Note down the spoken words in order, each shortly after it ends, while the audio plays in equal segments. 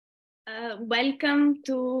Welcome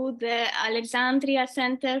to the Alexandria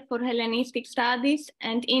Center for Hellenistic Studies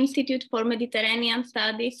and Institute for Mediterranean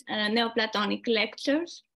Studies Neoplatonic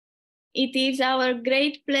lectures. It is our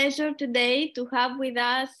great pleasure today to have with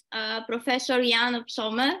us Professor Jan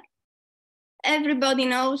Opsomer. Everybody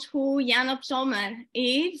knows who Jan Opsomer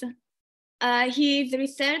is. He is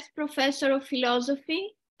research professor of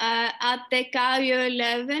philosophy at the KU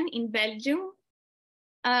Leuven in Belgium.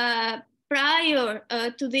 Prior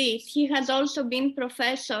to this, he has also been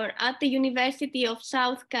professor at the University of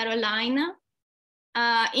South Carolina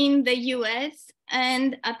in the US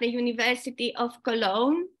and at the University of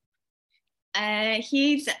Cologne.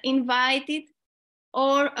 He's invited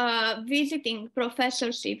or visiting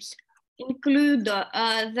professorships include the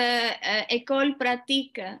École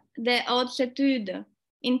Pratique des Hautes Études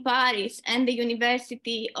in Paris and the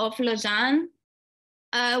University of Lausanne.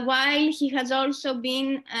 While he has also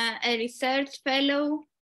been a research fellow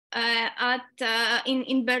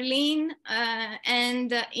in Berlin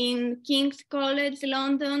and in King's College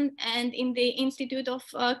London and in the Institute of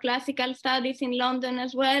Classical Studies in London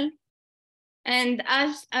as well. And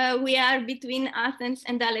as we are between Athens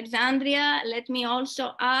and Alexandria, let me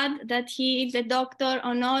also add that he is a doctor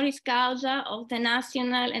honoris causa of the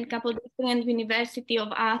National and Capodocian University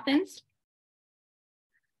of Athens.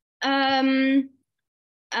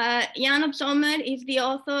 Jan Opsomer is the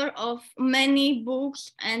author of many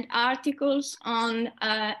books and articles on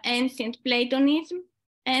ancient Platonism,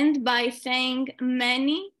 and by saying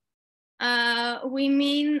many, we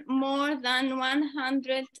mean more than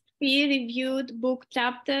 100 peer-reviewed book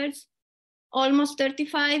chapters, almost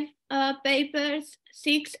 35 papers,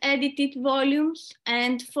 6 edited volumes,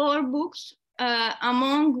 and 4 books,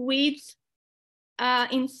 among which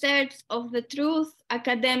In Search of the Truth,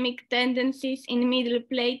 Academic Tendencies in Middle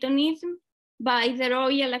Platonism by the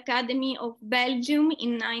Royal Academy of Belgium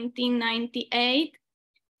in 1998,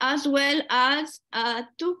 as well as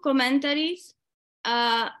 2 commentaries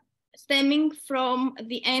stemming from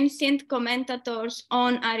the Ancient Commentators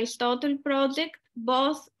on Aristotle project,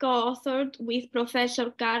 both co-authored with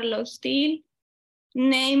Professor Carlos Steele,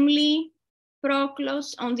 namely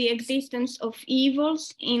Proclus on the Existence of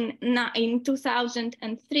Evils in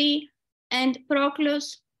 2003, and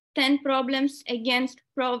Proclus 10 Problems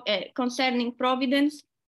Concerning Providence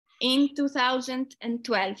in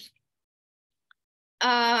 2012.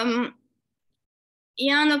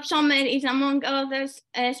 Jan Opsomer is, among others,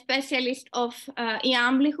 a specialist of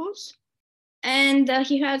Iamblichus, and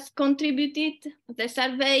he has contributed the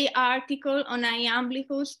survey article on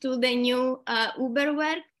Iamblichus to the new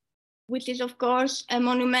Uberwerk, which is, of course, a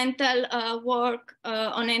monumental work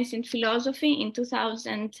on ancient philosophy in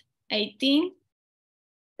 2018.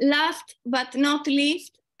 Last but not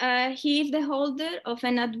least, he is the holder of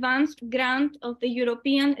an advanced grant of the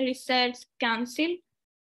European Research Council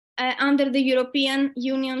under the European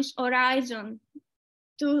Union's Horizon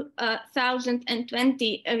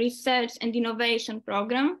 2020 Research and Innovation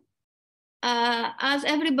Program. As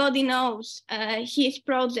everybody knows, his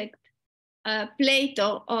project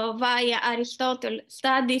Plato via Aristotle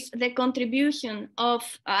studies the contribution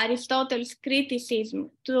of Aristotle's criticism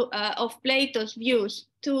of Plato's views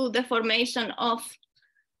to the formation of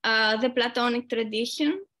the Platonic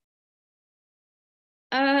tradition.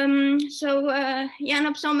 Jan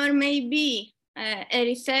Opsomer may be a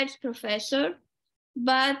research professor,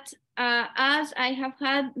 but as I have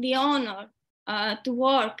had the honor to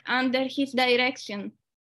work under his direction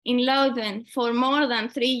in Leuven for more than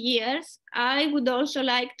 3 years, I would also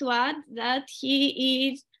like to add that he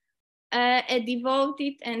is a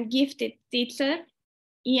devoted and gifted teacher.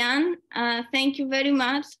 Jan, thank you very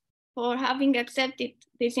much for having accepted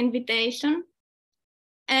this invitation.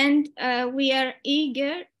 And we are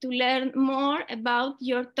eager to learn more about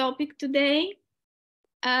your topic today,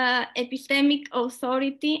 Epistemic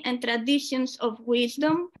Authority and Traditions of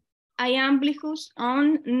Wisdom, Iamblichus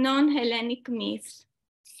on Non-Hellenic Myths.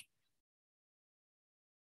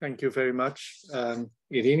 Thank you very much,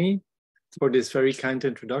 Irini, for this very kind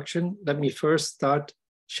introduction. Let me first start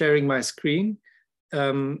sharing my screen.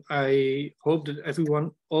 I hope that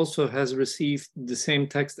everyone also has received the same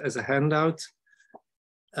text as a handout,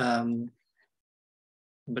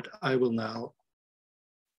 but I will now.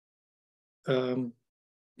 Can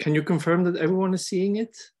you confirm that everyone is seeing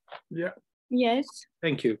it? Yeah. Yes.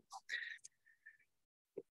 Thank you.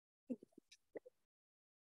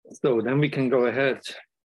 So then we can go ahead.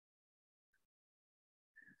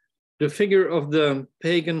 The figure of the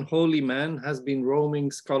pagan holy man has been roaming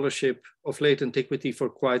scholarship of late antiquity for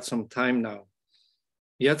quite some time now.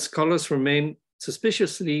 Yet scholars remain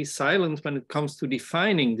suspiciously silent when it comes to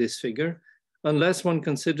defining this figure unless one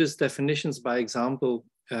considers definitions by example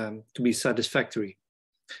to be satisfactory.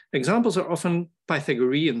 Examples are often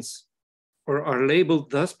Pythagoreans, or are labeled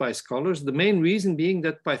thus by scholars, the main reason being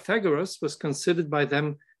that Pythagoras was considered by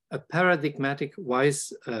them a paradigmatic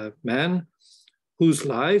wise man whose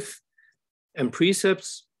life and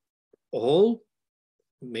precepts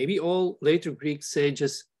maybe all later Greek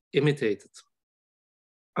sages imitated.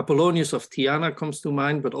 Apollonius of Tyana comes to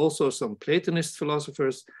mind, but also some Platonist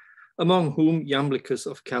philosophers, among whom Iamblichus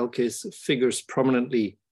of Chalcis figures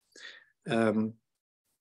prominently.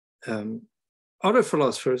 Other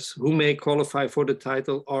philosophers who may qualify for the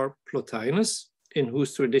title are Plotinus, in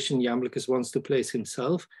whose tradition Iamblichus wants to place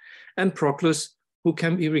himself, and Proclus, who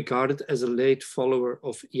can be regarded as a late follower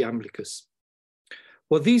of Iamblichus.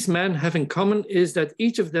 What these men have in common is that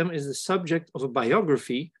each of them is the subject of a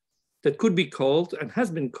biography that could be called, and has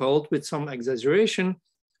been called with some exaggeration,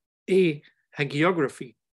 a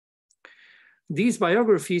hagiography. These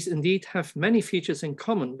biographies indeed have many features in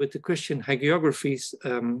common with the Christian hagiographies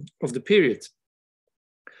of the period.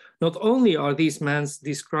 Not only are these men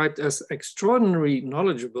described as extraordinarily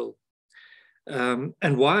knowledgeable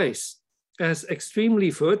and wise, as extremely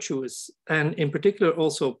virtuous, and in particular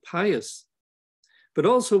also pious, but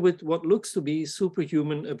also with what looks to be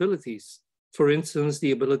superhuman abilities. For instance,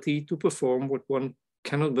 the ability to perform what one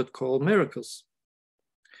cannot but call miracles.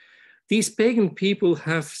 These pagan people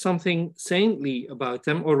have something saintly about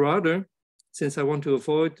them, or rather, since I want to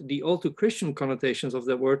avoid the all too Christian connotations of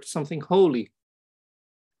that word, something holy.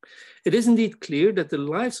 It is indeed clear that the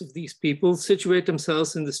lives of these people situate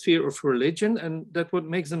themselves in the sphere of religion, and that what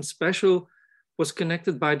makes them special was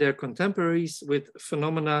connected by their contemporaries with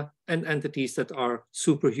phenomena and entities that are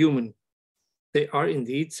superhuman. They are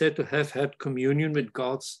indeed said to have had communion with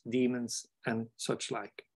gods, demons, and such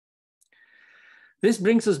like. This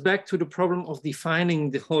brings us back to the problem of defining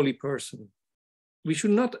the holy person. We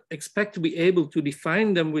should not expect to be able to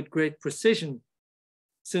define them with great precision,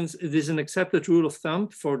 since it is an accepted rule of thumb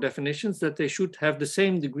for definitions that they should have the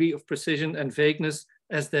same degree of precision and vagueness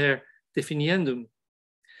as their definiendum.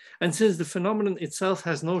 And since the phenomenon itself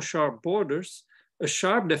has no sharp borders, a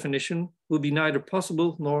sharp definition will be neither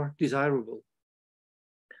possible nor desirable.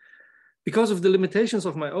 Because of the limitations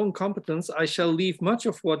of my own competence, I shall leave much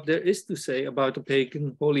of what there is to say about the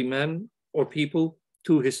pagan holy men or people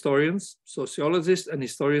to historians, sociologists, and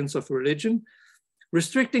historians of religion,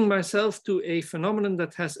 restricting myself to a phenomenon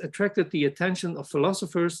that has attracted the attention of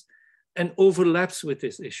philosophers and overlaps with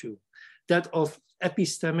this issue, that of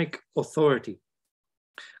epistemic authority.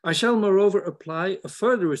 I shall moreover apply a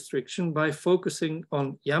further restriction by focusing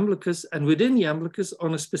on Iamblichus, and within Iamblichus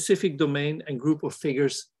on a specific domain and group of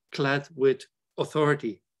figures clad with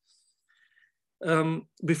authority.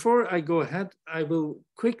 Before I go ahead, I will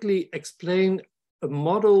quickly explain a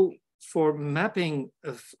model for mapping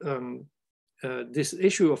of this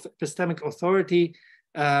issue of epistemic authority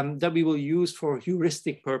that we will use for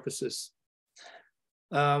heuristic purposes.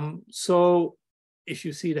 So if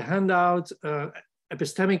you see the handout,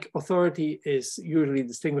 epistemic authority is usually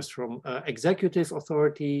distinguished from executive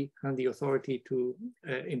authority and the authority to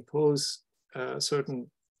impose certain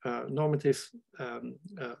normative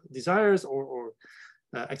desires or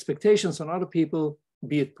expectations on other people,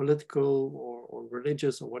 be it political or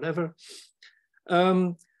religious or whatever.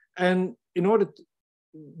 And in order to,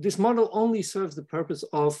 this model only serves the purpose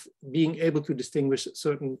of being able to distinguish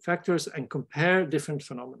certain factors and compare different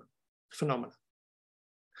phenomena.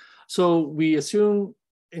 So we assume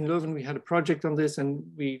in Leuven we had a project on this, and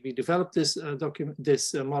we developed this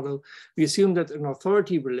model. We assume that an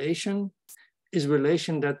authority relation is a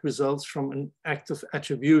relation that results from an act of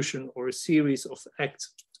attribution or a series of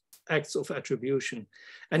acts of attribution.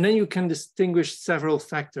 And then you can distinguish several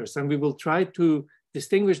factors, and we will try to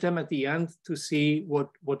distinguish them at the end to see what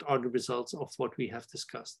are the results of what we have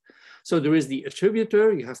discussed. So there is the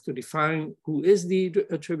attributor. You have to define who is the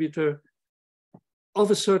attributor of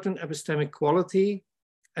a certain epistemic quality,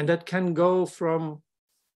 and that can go from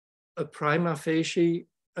a prima facie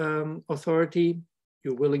authority.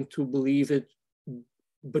 You're willing to believe it,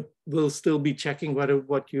 but will still be checking whether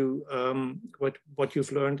what you've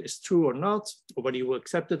learned is true or not, or whether you will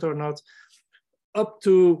accept it or not, up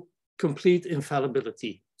to complete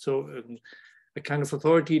infallibility. So a kind of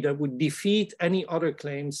authority that would defeat any other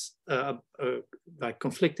claims, like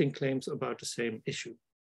conflicting claims about the same issue.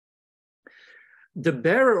 The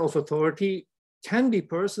bearer of authority can be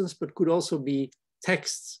persons, but could also be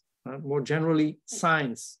texts, more generally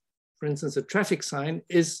signs. For instance, a traffic sign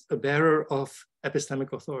is a bearer of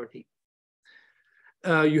epistemic authority.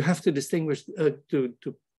 You have to distinguish,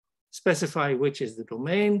 to specify which is the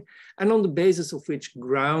domain, and on the basis of which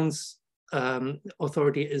grounds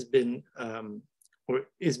authority has been or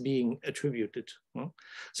is being attributed.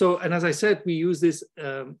 So, and as I said, we use this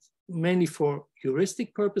mainly for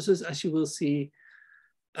heuristic purposes, as you will see.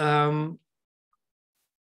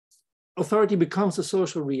 Authority becomes a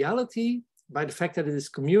social reality by the fact that it is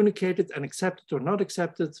communicated and accepted or not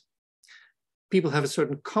accepted. People have a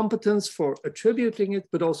certain competence for attributing it,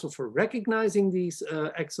 but also for recognizing these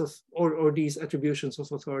acts of, or these attributions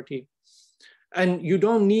of authority. And you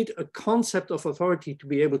don't need a concept of authority to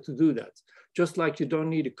be able to do that. Just like you don't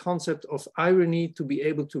need a concept of irony to be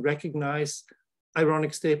able to recognize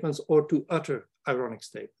ironic statements or to utter ironic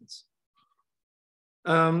statements.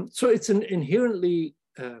 So it's an inherently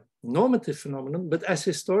normative phenomenon, but as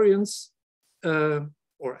historians,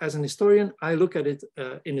 or as an historian, I look at it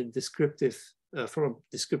in a descriptive, from a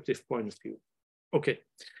descriptive point of view. Okay,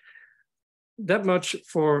 that much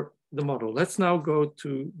for the model. Let's now go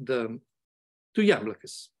to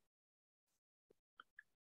Iamblichus.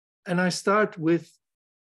 And I start with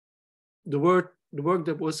the work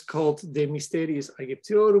that was called De Mysteriis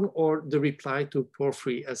Aegyptiorum, or the reply to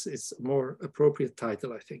Porphyry, as its more appropriate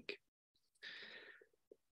title, I think.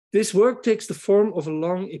 This work takes the form of a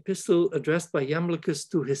long epistle addressed by Iamblichus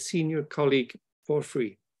to his senior colleague,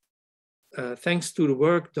 Porphyry. Thanks to the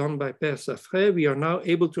work done by Père Safré, we are now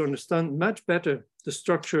able to understand much better the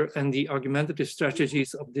structure and the argumentative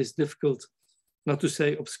strategies of this difficult, not to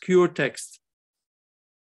say obscure text.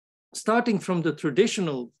 Starting from the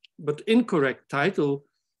traditional but incorrect title,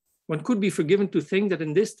 one could be forgiven to think that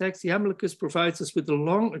in this text, Iamblichus provides us with a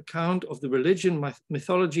long account of the religion,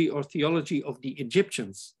 mythology, or theology of the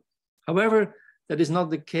Egyptians. However, that is not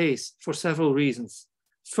the case for several reasons.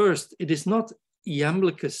 First, it is not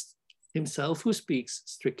Iamblichus himself who speaks,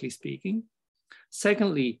 strictly speaking.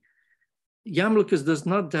 Secondly, Iamblichus does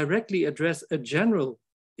not directly address a general,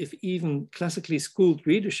 if even classically schooled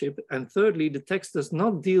readership. And thirdly, the text does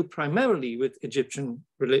not deal primarily with Egyptian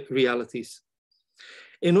realities.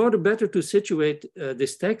 In order better to situate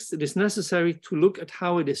this text, it is necessary to look at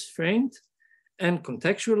how it is framed and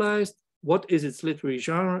contextualized, what is its literary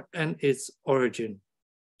genre and its origin.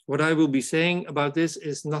 What I will be saying about this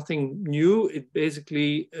is nothing new. It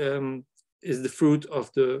basically is the fruit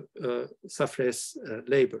of the Safré's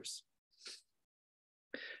labors.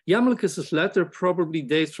 Iamblichus's letter probably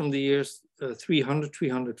dates from the years 300,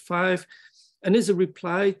 305, and is a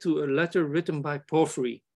reply to a letter written by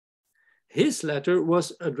Porphyry. His letter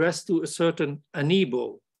was addressed to a certain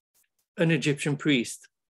Anibo, an Egyptian priest.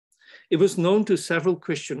 It was known to several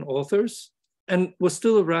Christian authors and was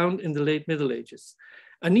still around in the late Middle Ages.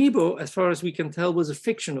 Anibo, as far as we can tell, was a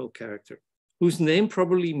fictional character whose name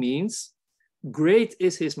probably means great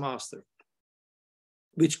is his master,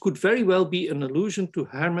 which could very well be an allusion to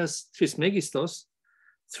Hermes Trismegistos,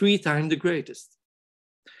 3 times the greatest.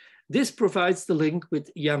 This provides the link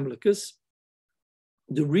with Iamblichus,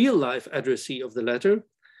 the real-life addressee of the letter,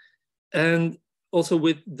 and also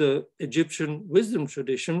with the Egyptian wisdom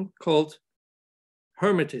tradition called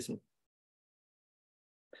Hermetism,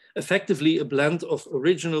 effectively a blend of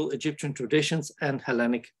original Egyptian traditions and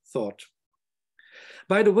Hellenic thought.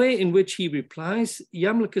 By the way in which he replies,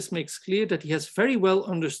 Iamblichus makes clear that he has very well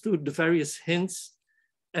understood the various hints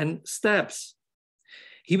and stabs.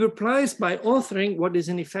 He replies by authoring what is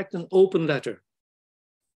in effect an open letter,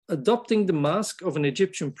 adopting the mask of an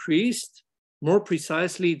Egyptian priest, more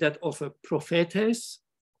precisely that of a prophetes,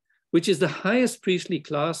 which is the highest priestly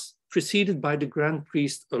class preceded by the grand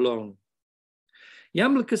priest alone.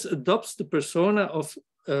 Iamblichus adopts the persona of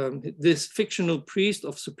this fictional priest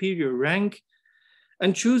of superior rank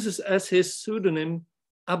and chooses as his pseudonym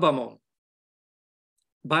Abamon.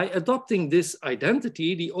 By adopting this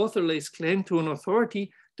identity, the author lays claim to an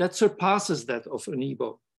authority that surpasses that of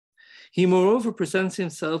Anibo. He moreover presents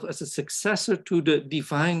himself as a successor to the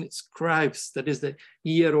divine scribes, that is the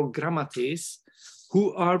hierogrammates,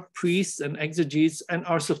 who are priests and exegetes and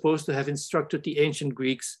are supposed to have instructed the ancient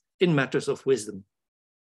Greeks in matters of wisdom.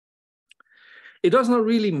 It does not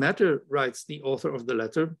really matter, writes the author of the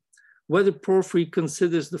letter, whether Porphyry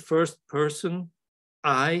considers the first person,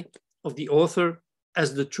 I, of the author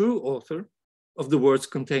as the true author of the words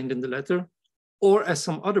contained in the letter, or as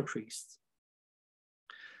some other priest.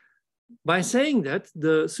 By saying that,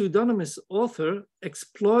 the pseudonymous author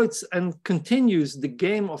exploits and continues the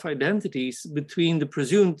game of identities between the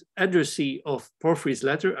presumed addressee of Porphyry's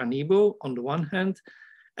letter, Anibo, on the one hand,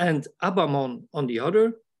 and Abamon on the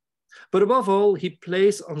other. But above all, he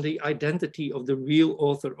plays on the identity of the real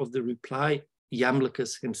author of the reply,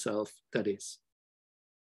 Iamblichus himself, that is.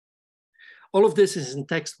 All of this is in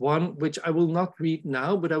text 1, which I will not read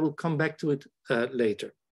now, but I will come back to it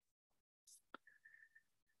later.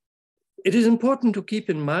 It is important to keep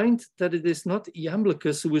in mind that it is not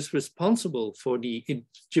Iamblichus who is responsible for the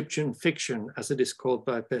Egyptian fiction, as it is called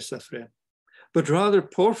by Persafre, but rather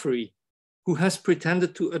Porphyry, who has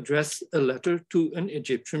pretended to address a letter to an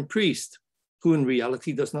Egyptian priest, who in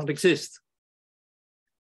reality does not exist.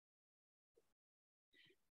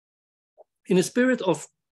 In a spirit of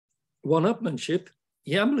one-upmanship,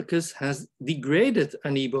 Iamblichus has degraded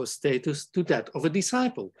Anibo's status to that of a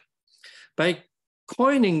disciple by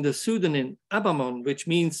coining the pseudonym Abamon, which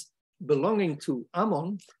means belonging to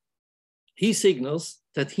Ammon. He signals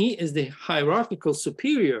that he is the hierarchical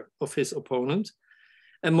superior of his opponent,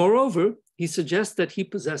 and moreover, he suggests that he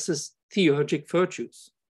possesses theurgic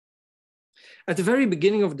virtues. At the very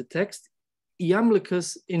beginning of the text,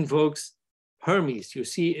 Iamblichus invokes Hermes. You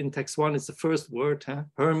see in text 1, it's the first word,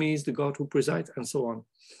 Hermes, the god who presides, and so on,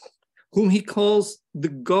 whom he calls the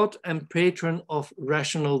god and patron of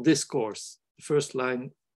rational discourse. The first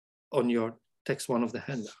line on your text 1 of the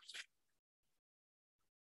handout.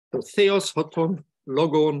 So Theos, Hoton,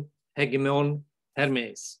 Logon, Hegemon,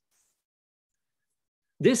 Hermes.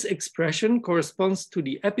 This expression corresponds to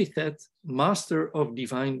the epithet master of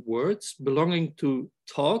divine words, belonging to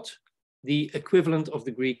Thoth, the equivalent of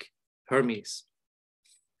the Greek Hermes.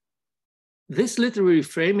 This literary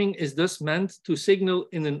framing is thus meant to signal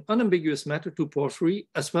in an unambiguous manner to Porphyry,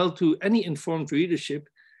 as well to any informed readership,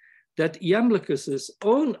 that Iamblichus's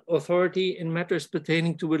own authority in matters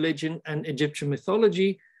pertaining to religion and Egyptian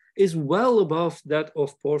mythology is well above that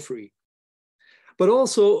of Porphyry, but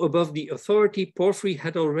also above the authority Porphyry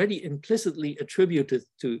had already implicitly attributed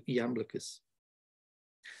to Iamblichus.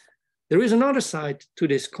 There is another side to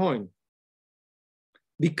this coin.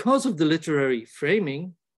 Because of the literary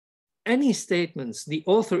framing, any statements the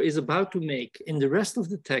author is about to make in the rest of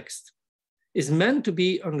the text is meant to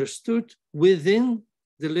be understood within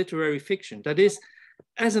the literary fiction, that is,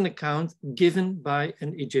 as an account given by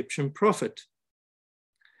an Egyptian prophet.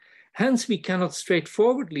 Hence, we cannot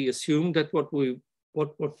straightforwardly assume that what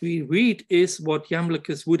we read is what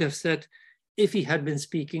Iamblichus would have said if he had been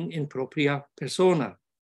speaking in propria persona.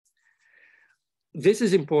 This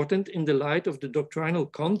is important in the light of the doctrinal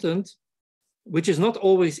content, which is not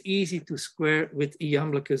always easy to square with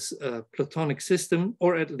Iamblichus' Platonic system,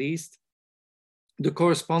 or at least the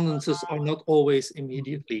correspondences are not always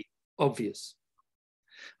immediately obvious.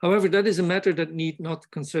 However, that is a matter that need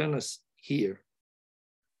not concern us here.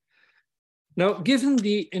 Now, given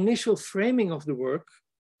the initial framing of the work,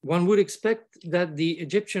 one would expect that the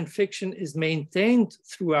Egyptian fiction is maintained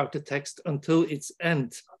throughout the text until its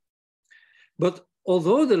end. But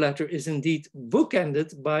although the latter is indeed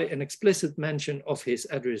bookended by an explicit mention of his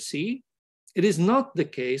addressee, it is not the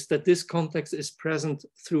case that this context is present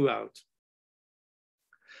throughout.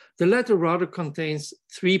 The letter rather contains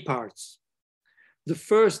three parts. The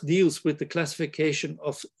first deals with the classification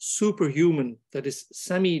of superhuman, that is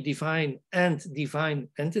semi-divine and divine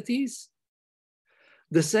entities.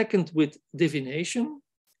 The second with divination.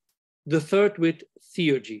 The third with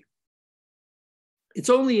theurgy. It's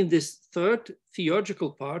only in this third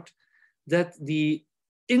theurgical part that the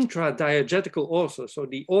intra-diegetical author, so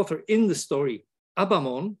the author in the story,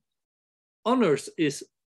 Abamon, honors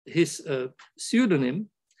his pseudonym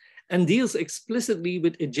and deals explicitly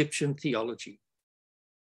with Egyptian theology.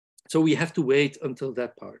 So we have to wait until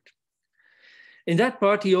that part. In that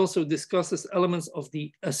part, he also discusses elements of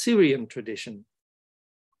the Assyrian tradition.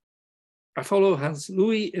 I follow Hans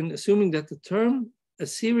Louis in assuming that the term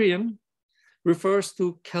Assyrian refers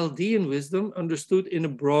to Chaldean wisdom understood in a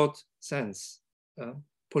broad sense.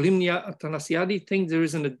 Polymnia Athanasiadi thinks there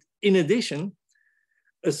is, in addition,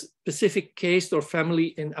 a specific caste or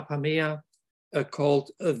family in Apamea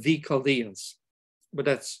called the Chaldeans. But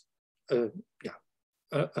that's a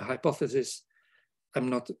hypothesis. I'm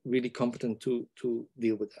not really competent to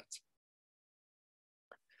deal with that.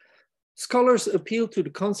 Scholars appeal to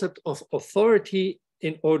the concept of authority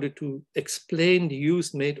in order to explain the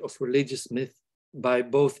use made of religious myth by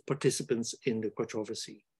both participants in the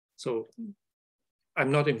controversy. So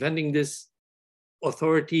I'm not inventing this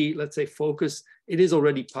authority, let's say, focus. It is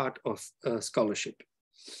already part of scholarship.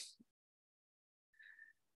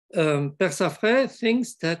 Persafre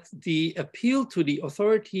thinks that the appeal to the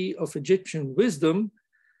authority of Egyptian wisdom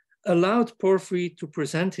allowed Porphyry to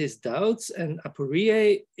present his doubts and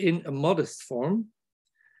aporiae in a modest form,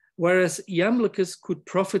 whereas Iamblichus could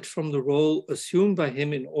profit from the role assumed by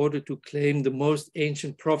him in order to claim the most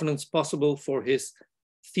ancient provenance possible for his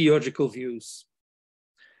theological views.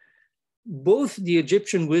 Both the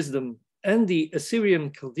Egyptian wisdom and the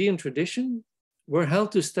Assyrian Chaldean tradition were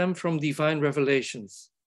held to stem from divine revelations,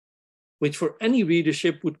 which for any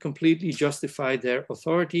readership would completely justify their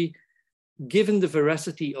authority given the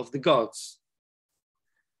veracity of the gods.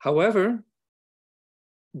 However,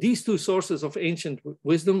 these two sources of ancient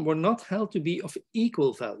wisdom were not held to be of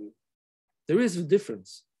equal value. There is a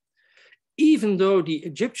difference. Even though the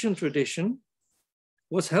Egyptian tradition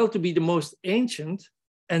was held to be the most ancient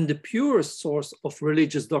and the purest source of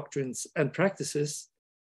religious doctrines and practices,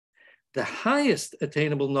 the highest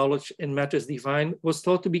attainable knowledge in matters divine was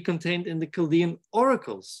thought to be contained in the Chaldean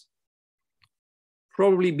oracles,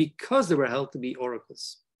 probably because they were held to be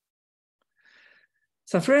oracles.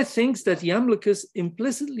 Saint-Frère thinks that Iamblichus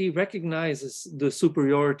implicitly recognizes the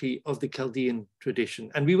superiority of the Chaldean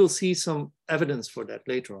tradition, and we will see some evidence for that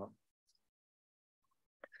later on.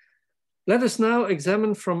 Let us now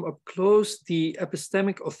examine from up close the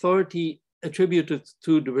epistemic authority attributed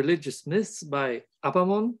to the religious myths by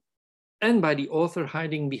Abamon and by the author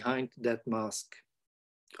hiding behind that mask.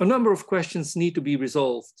 A number of questions need to be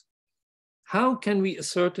resolved. How can we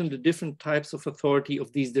ascertain the different types of authority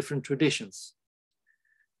of these different traditions?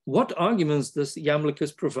 What arguments does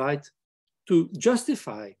Iamblichus provide to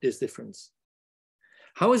justify this difference?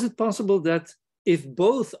 How is it possible that if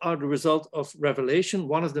both are the result of revelation,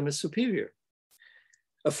 one of them is superior?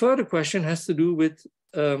 A further question has to do with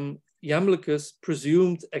Iamblichus'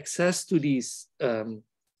 presumed access to these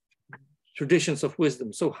traditions of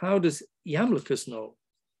wisdom. So how does Iamblichus know?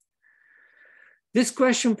 This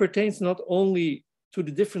question pertains not only to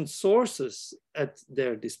the different sources at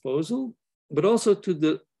their disposal, but also to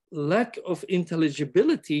the lack of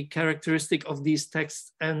intelligibility characteristic of these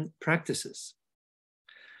texts and practices.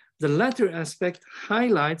 The latter aspect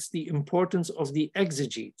highlights the importance of the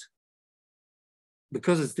exegete.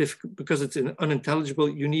 Because it's difficult, because it's unintelligible,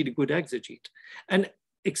 you need a good exegete, and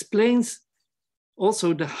explains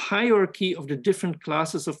also the hierarchy of the different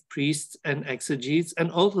classes of priests and exegetes,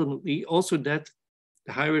 and ultimately also that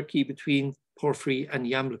the hierarchy between Porphyry and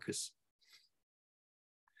Iamblichus.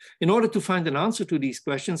 In order to find an answer to these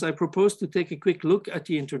questions, I propose to take a quick look at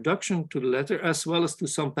the introduction to the letter, as well as to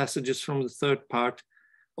some passages from the third part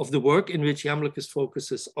of the work, in which Iamblichus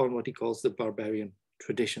focuses on what he calls the barbarian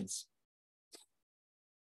traditions.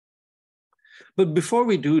 But before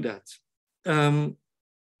we do that,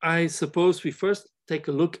 I suppose we first take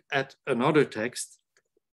a look at another text,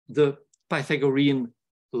 the Pythagorean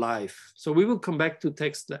Life. So we will come back to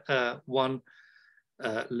text 1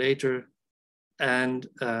 later. And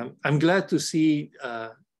I'm glad to see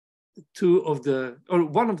one of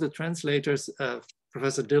the translators,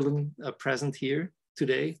 Professor Dylan, present here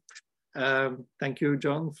today. Thank you,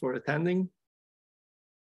 John, for attending.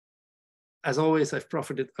 As always, I've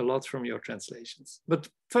profited a lot from your translations. But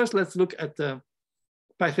first, let's look at the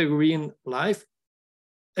Pythagorean Life,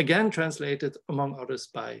 again translated among others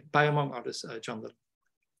by among others, John Dylan.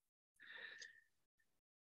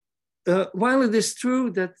 While it is true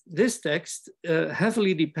that this text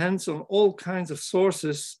heavily depends on all kinds of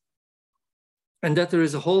sources, and that there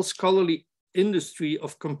is a whole scholarly industry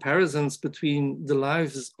of comparisons between the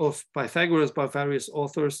lives of Pythagoras by various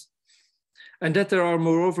authors, and that there are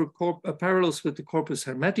moreover parallels with the Corpus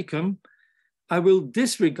Hermeticum, I will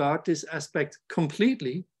disregard this aspect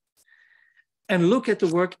completely and look at the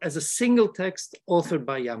work as a single text authored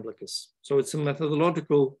by Iamblichus. So it's a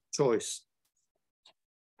methodological choice.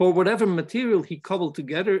 For whatever material he cobbled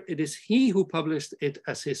together, it is he who published it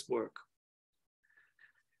as his work.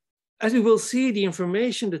 As we will see, the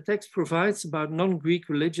information the text provides about non-Greek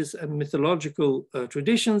religious and mythological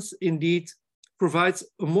traditions indeed provides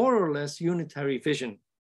a more or less unitary vision.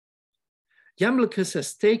 Iamblichus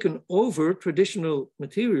has taken over traditional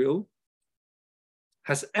material,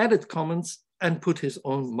 has added comments, and put his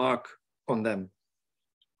own mark on them.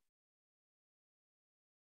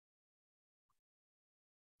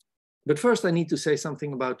 But first, I need to say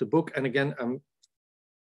something about the book. And again,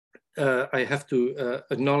 I have to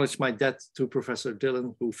acknowledge my debt to Professor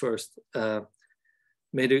Dylan, who first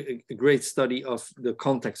made a great study of the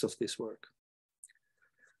context of this work.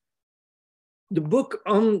 The book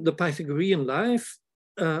on the Pythagorean Life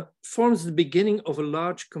forms the beginning of a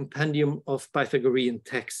large compendium of Pythagorean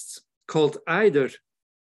texts called either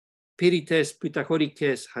Perites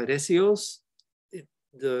Pythagorices Haeresios,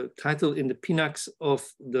 the title in the Pinax of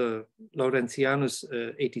the Laurentianus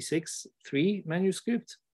 86-3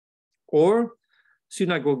 manuscript, or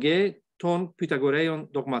Synagoge ton Pythagoreon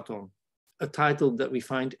Dogmaton, a title that we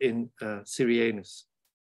find in Syrianus.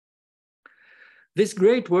 This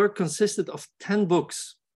great work consisted of 10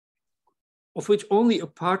 books, of which only a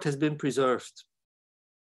part has been preserved.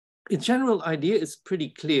 Its general idea is pretty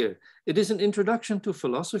clear. It is an introduction to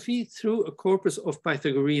philosophy through a corpus of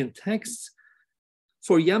Pythagorean texts.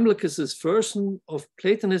 For Iamblichus's version of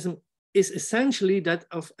Platonism is essentially that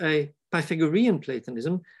of a Pythagorean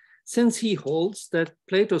Platonism, since he holds that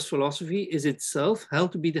Plato's philosophy is itself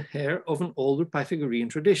held to be the heir of an older Pythagorean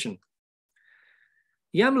tradition.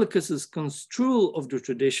 Iamblichus's construal of the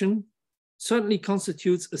tradition certainly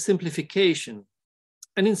constitutes a simplification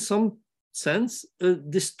and in some sense a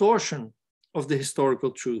distortion of the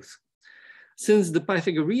historical truth, since the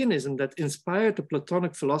Pythagoreanism that inspired the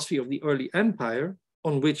Platonic philosophy of the early empire,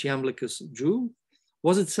 on which Iamblichus drew,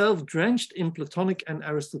 was itself drenched in Platonic and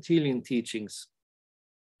Aristotelian teachings,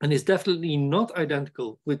 and is definitely not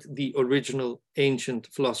identical with the original ancient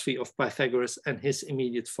philosophy of Pythagoras and his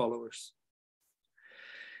immediate followers.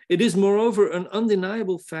 It is moreover an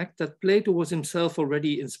undeniable fact that Plato was himself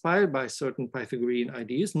already inspired by certain Pythagorean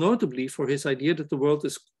ideas, notably for his idea that the world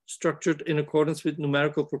is structured in accordance with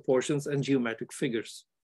numerical proportions and geometric figures.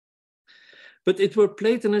 But it were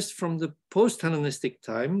Platonists from the post-Hellenistic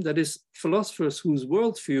time, that is, philosophers whose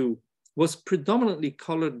worldview was predominantly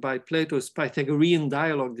colored by Plato's Pythagorean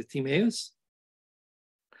dialogue, the Timaeus,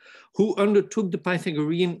 who undertook the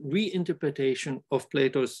Pythagorean reinterpretation of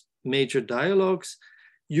Plato's major dialogues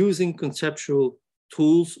using conceptual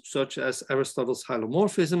tools such as Aristotle's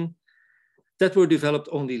hylomorphism that were developed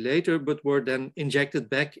only later, but were then injected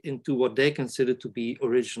back into what they considered to be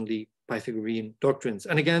originally Pythagorean doctrines.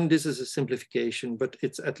 And again, this is a simplification, but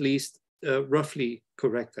it's at least roughly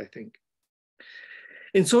correct, I think.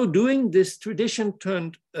 In so doing, this tradition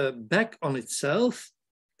turned back on itself,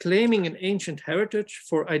 claiming an ancient heritage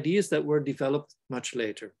for ideas that were developed much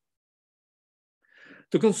later.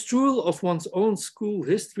 The construal of one's own school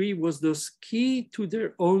history was thus key to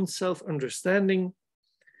their own self-understanding,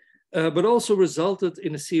 but also resulted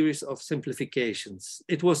in a series of simplifications.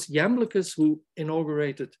 It was Iamblichus who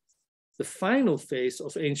inaugurated the final phase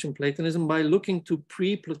of ancient Platonism by looking to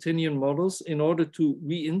pre-Platonian models in order to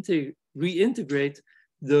reintegrate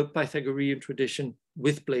the Pythagorean tradition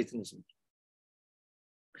with Platonism.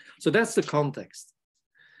 So that's the context.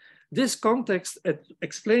 This context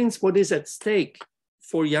explains what is at stake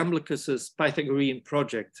for Iamblichus's Pythagorean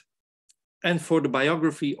project and for the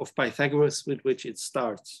biography of Pythagoras with which it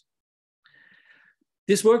starts.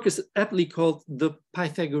 This work is aptly called the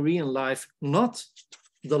Pythagorean Life, not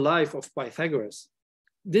the life of Pythagoras.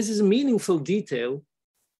 This is a meaningful detail,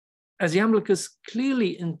 as Iamblichus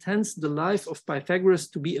clearly intends the life of Pythagoras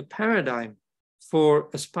to be a paradigm for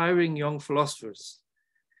aspiring young philosophers,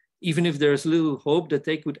 even if there is little hope that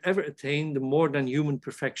they could ever attain the more than human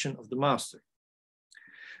perfection of the master.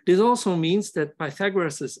 This also means that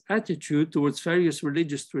Pythagoras' attitude towards various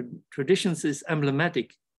religious traditions is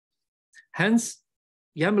emblematic. Hence,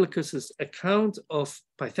 Iamblichus' account of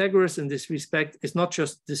Pythagoras in this respect is not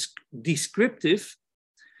just descriptive,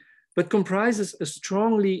 but comprises a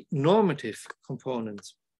strongly normative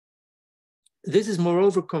component. This is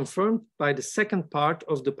moreover confirmed by the second part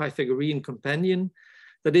of the Pythagorean Companion,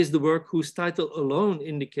 that is the work whose title alone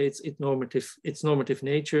indicates its normative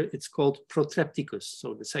nature. It's called Protrepticus,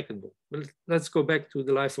 so the second book. But let's go back to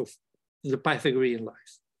the life of the Pythagorean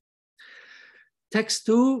Life. Text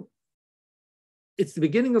 2, it's the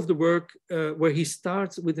beginning of the work where he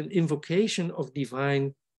starts with an invocation of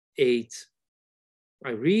divine aid.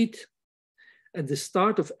 I read, at the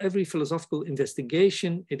start of every philosophical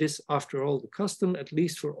investigation, it is, after all, the custom, at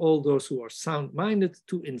least for all those who are sound-minded,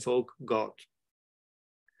 to invoke God.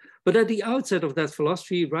 But at the outset of that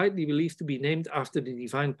philosophy, rightly believed to be named after the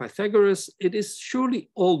divine Pythagoras, it is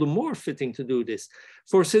surely all the more fitting to do this.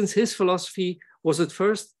 For since his philosophy was at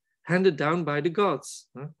first handed down by the gods,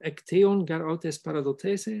 ektheon garotes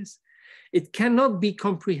paradoteses, it cannot be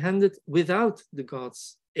comprehended without the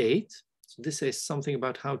gods' aid. So this says something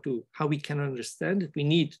about how we can understand it. We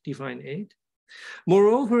need divine aid.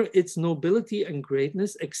 Moreover, its nobility and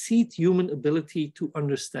greatness exceed human ability to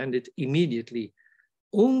understand it immediately.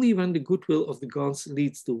 Only when the goodwill of the gods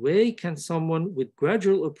leads the way can someone with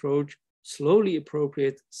gradual approach slowly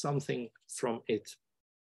appropriate something from it.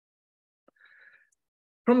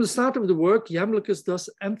 From the start of the work, Iamblichus thus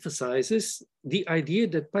emphasizes the idea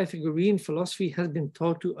that Pythagorean philosophy has been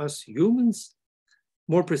taught to us humans,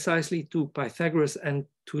 more precisely to Pythagoras and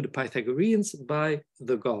to the Pythagoreans, by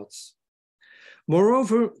the gods.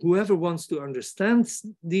 Moreover, whoever wants to understand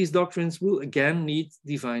these doctrines will again need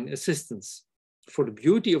divine assistance. For the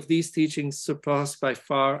beauty of these teachings surpass by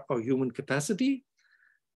far our human capacity,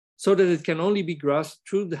 so that it can only be grasped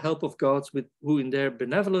through the help of gods who in their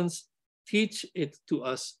benevolence teach it to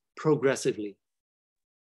us progressively.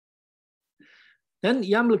 Then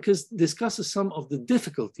Iamblichus discusses some of the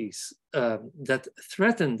difficulties that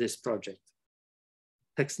threaten this project.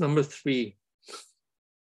 Text number 3.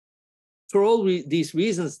 For all these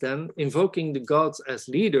reasons then, invoking the gods as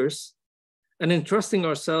leaders and entrusting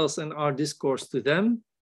ourselves and our discourse to them,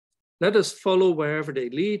 let us follow wherever they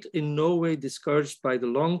lead, in no way discouraged by the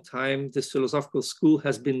long time this philosophical school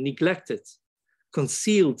has been neglected,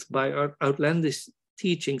 concealed by our outlandish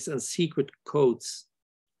teachings and secret codes,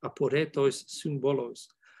 aporetos symbolos,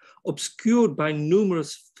 obscured by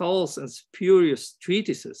numerous false and spurious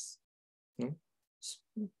treatises,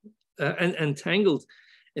 and entangled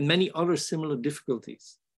in many other similar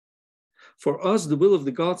difficulties. For us, the will of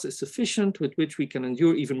the gods is sufficient, with which we can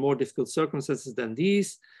endure even more difficult circumstances than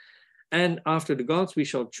these. And after the gods, we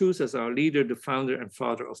shall choose as our leader the founder and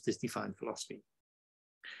father of this divine philosophy.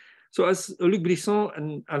 So as Luc Brisson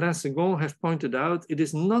and Alain Segond have pointed out, it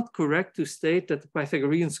is not correct to state that the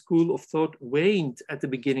Pythagorean school of thought waned at the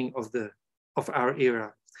beginning of our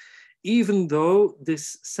era, even though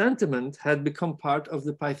this sentiment had become part of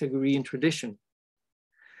the Pythagorean tradition.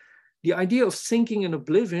 The idea of sinking in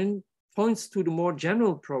oblivion points to the more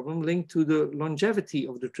general problem linked to the longevity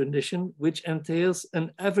of the tradition, which entails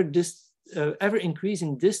an ever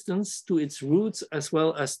increasing distance to its roots, as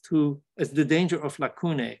well as the danger of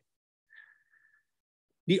lacunae.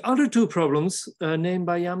 The other two problems named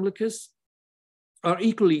by Iamblichus are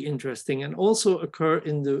equally interesting and also occur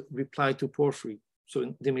in the reply to Porphyry, so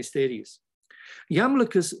in the mysteriis.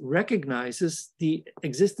 Iamblichus recognizes the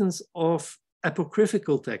existence of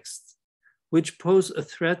apocryphal texts, which pose a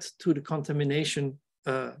threat to the contamination,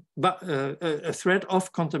 a threat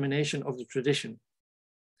of contamination of the tradition.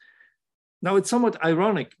 Now, it's somewhat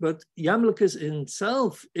ironic, but Iamblichus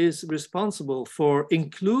himself is responsible for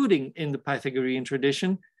including in the Pythagorean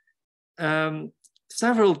tradition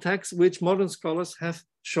several texts which modern scholars have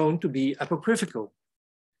shown to be apocryphal.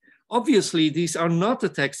 Obviously, these are not the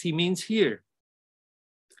texts he means here.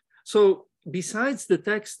 So besides the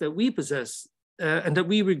texts that we possess and that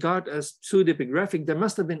we regard as pseudepigraphic, there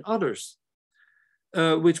must have been others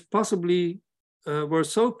which possibly were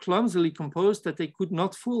so clumsily composed that they could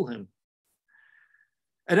not fool him.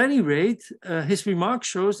 At any rate, his remark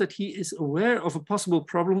shows that he is aware of a possible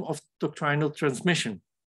problem of doctrinal transmission.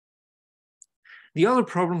 The other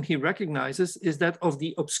problem he recognizes is that of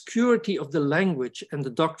the obscurity of the language and the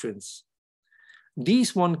doctrines.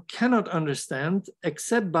 These one cannot understand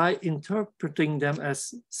except by interpreting them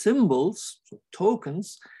as symbols, so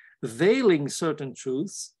tokens, veiling certain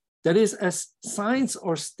truths, that is, as signs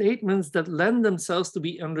or statements that lend themselves to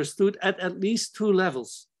be understood at least two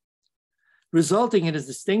levels, resulting in a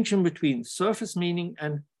distinction between surface meaning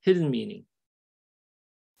and hidden meaning.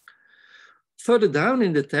 Further down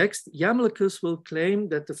in the text, Iamblichus will claim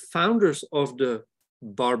that the founders of the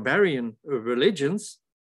barbarian religions,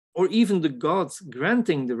 or even the gods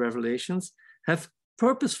granting the revelations, have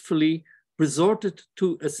purposefully resorted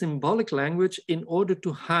to a symbolic language in order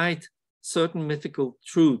to hide certain mythical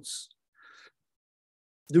truths.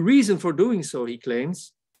 The reason for doing so, he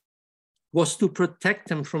claims, was to protect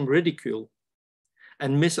them from ridicule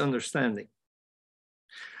and misunderstanding.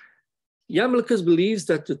 Iamblichus believes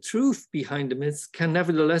that the truth behind the myths can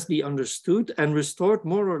nevertheless be understood and restored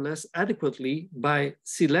more or less adequately by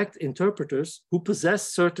select interpreters who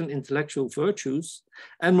possess certain intellectual virtues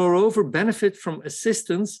and moreover benefit from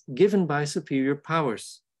assistance given by superior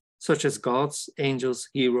powers, such as gods, angels,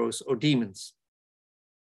 heroes, or demons.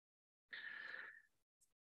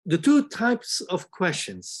 The two types of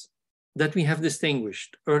questions that we have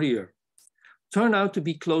distinguished earlier turn out to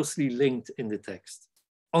be closely linked in the text.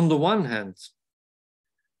 On the one hand,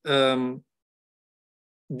 the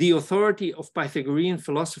authority of Pythagorean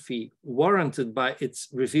philosophy warranted by its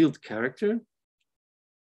revealed character,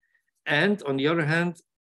 and on the other hand,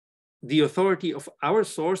 the authority of our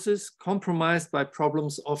sources compromised by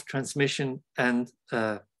problems of transmission and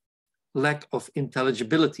lack of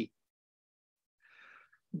intelligibility.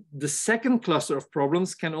 The second cluster of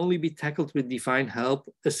problems can only be tackled with divine help,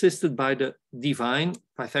 assisted by the divine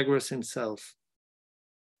Pythagoras himself.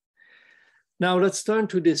 Now let's turn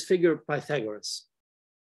to this figure Pythagoras.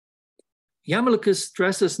 Iamblichus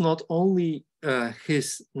stresses not only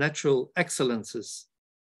his natural excellences,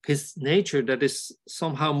 his nature that is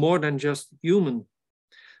somehow more than just human,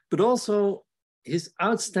 but also his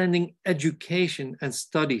outstanding education and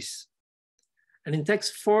studies. And in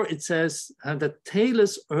text 4, it says that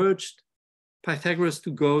Thales urged Pythagoras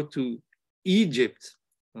to go to Egypt,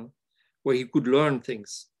 where he could learn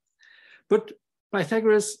things. But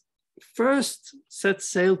Pythagoras first set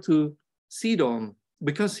sail to Sidon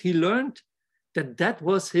because he learned that that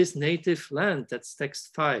was his native land. That's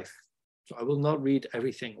text 5. So I will not read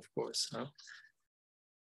everything, of course.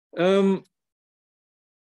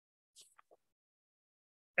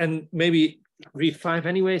 And maybe read 5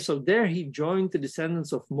 anyway. So there he joined the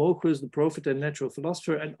descendants of Mogus, the prophet and natural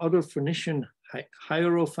philosopher, and other Phoenician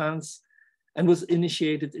hierophants, and was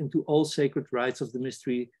initiated into all sacred rites of the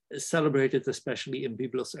mystery, celebrated especially in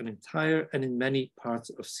Byblos and in Tyre and in many parts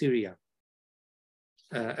of Syria,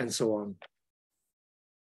 and so on.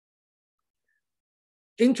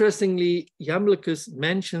 Interestingly, Iamblichus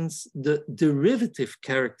mentions the derivative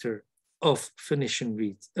character of Phoenician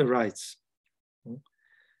rites.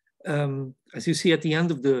 As you see at the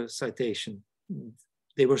end of the citation,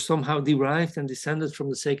 they were somehow derived and descended from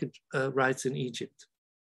the sacred rites in Egypt.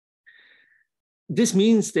 This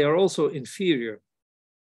means they are also inferior.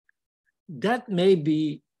 That may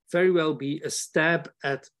very well be a stab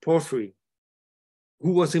at Porphyry,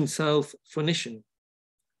 who was himself Phoenician.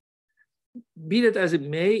 Be that as it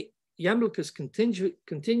may, Iamblichus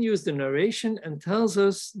continues the narration and tells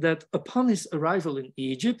us that upon his arrival in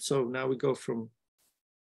Egypt, so now we go from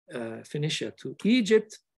Phoenicia to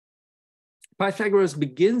Egypt, Pythagoras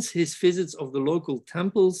begins his visits of the local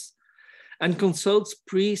temples and consults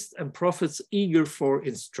priests and prophets eager for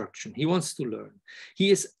instruction. He wants to learn. He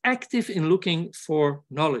is active in looking for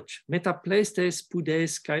knowledge, metapleistes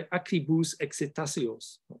pudes kai acribus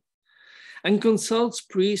exitasios, and consults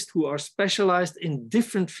priests who are specialized in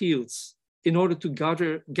different fields in order to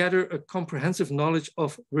gather a comprehensive knowledge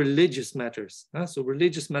of religious matters. So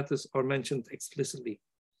religious matters are mentioned explicitly.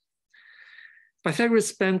 Pythagoras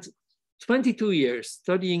spent 22 years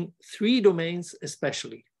studying 3 domains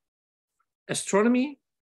especially: astronomy,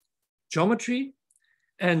 geometry,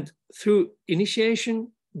 and through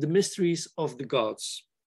initiation, the mysteries of the gods.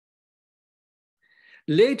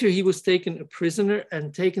 Later, he was taken a prisoner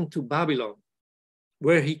and taken to Babylon,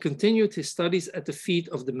 where he continued his studies at the feet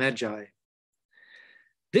of the Magi.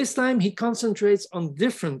 This time, he concentrates on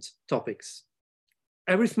different topics: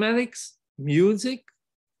 arithmetics, music,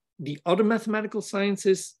 the other mathematical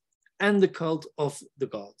sciences, and the cult of the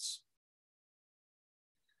gods.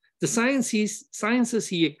 The sciences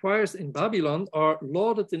he acquires in Babylon are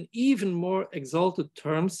lauded in even more exalted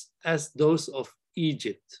terms as those of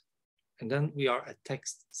Egypt. And then we are at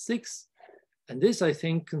text 6. And this, I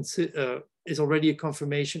think, is already a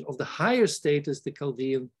confirmation of the higher status the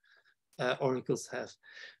Chaldean oracles have.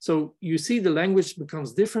 So you see the language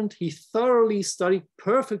becomes different. He thoroughly studied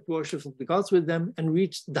perfect worship of the gods with them and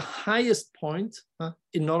reached the highest point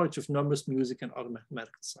in knowledge of numbers, music, and other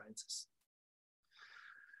mathematical sciences.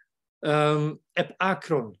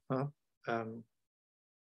 Epakron.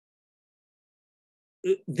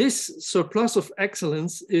 This surplus of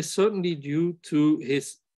excellence is certainly due to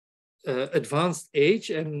his advanced age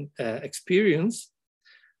and experience,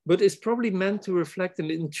 but is probably meant to reflect an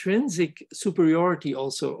intrinsic superiority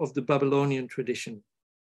also of the Babylonian tradition.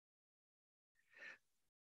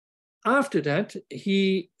 After that,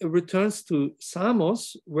 he returns to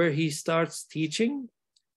Samos, where he starts teaching,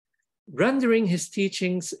 rendering his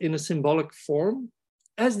teachings in a symbolic form,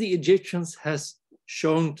 as the Egyptians has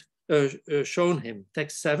shown him,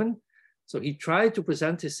 text 7. So he tried to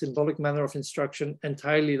present his symbolic manner of instruction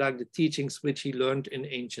entirely like the teachings which he learned in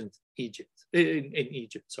ancient Egypt, in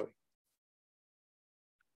Egypt, sorry.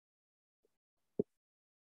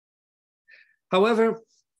 However,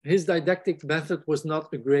 his didactic method was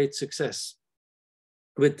not a great success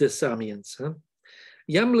with the Samians.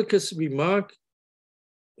 Iamblichus' remark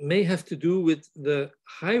may have to do with the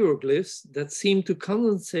hieroglyphs that seem to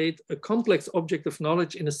condensate a complex object of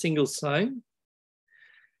knowledge in a single sign,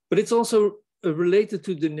 but it's also related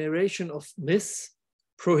to the narration of myths,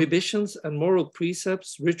 prohibitions and moral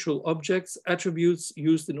precepts, ritual objects, attributes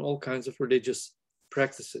used in all kinds of religious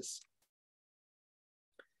practices.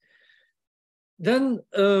 Then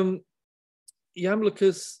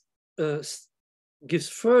Iamblichus gives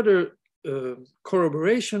further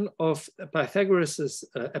corroboration of Pythagoras'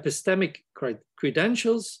 epistemic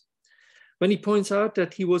credentials when he points out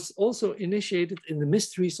that he was also initiated in the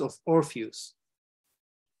mysteries of Orpheus.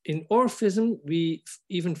 In Orphism, we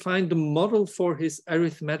even find the model for his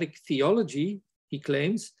arithmetic theology, he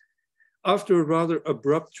claims, after a rather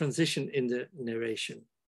abrupt transition in the narration.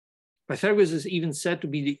 Pythagoras is even said to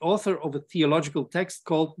be the author of a theological text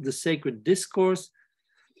called the Sacred Discourse,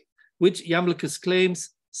 which Iamblichus claims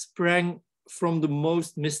sprang from the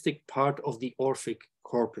most mystic part of the Orphic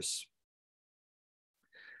corpus.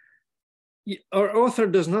 Our author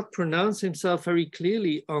does not pronounce himself very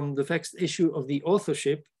clearly on the vexed issue of the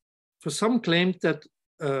authorship, for some claimed that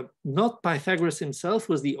not Pythagoras himself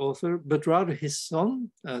was the author, but rather his son,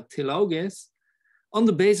 Tilauges, on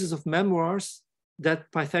the basis of memoirs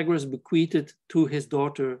that Pythagoras bequeathed to his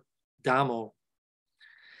daughter Damo.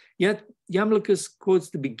 Yet Iamblichus quotes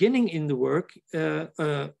the beginning in the work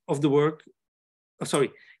of the work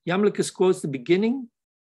Iamblichus quotes the beginning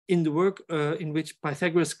in the work in which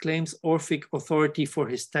Pythagoras claims Orphic authority for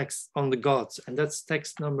his text on the gods, and that's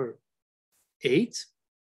text number 8.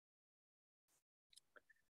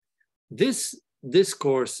 This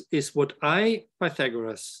discourse is what I,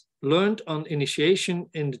 Pythagoras, learned on initiation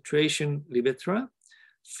in the Thracian Libetra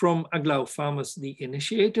from Aglaophamus the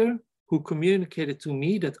initiator, who communicated to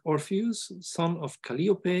me that Orpheus, son of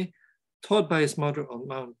Calliope, taught by his mother on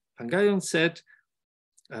Mount Pangaion, said,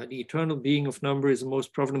 the eternal being of number is the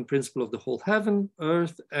most provident principle of the whole heaven,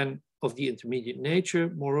 earth, and of the intermediate nature.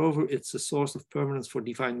 Moreover, it's a source of permanence for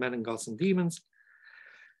divine men and gods and demons.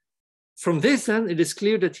 From this, then, it is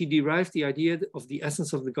clear that he derived the idea of the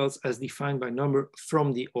essence of the gods as defined by number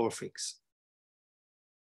from the Orphics.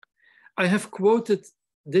 I have quoted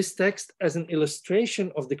this text as an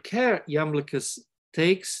illustration of the care Iamblichus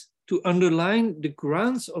takes to underline the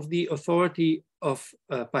grounds of the authority of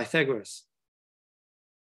Pythagoras.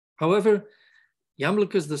 However,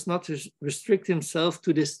 Iamblichus does not restrict himself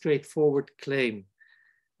to this straightforward claim,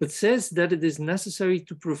 but says that it is necessary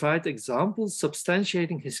to provide examples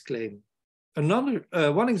substantiating his claim.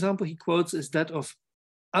 One example he quotes is that of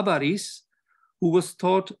Abaris, who was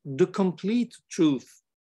taught the complete truth,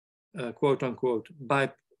 quote unquote,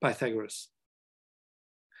 by Pythagoras.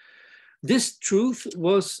 This truth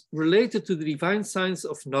was related to the divine science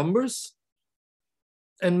of numbers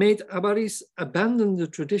and made Abaris abandon the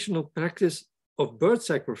traditional practice of bird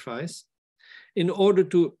sacrifice in order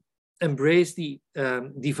to embrace the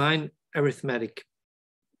divine arithmetic.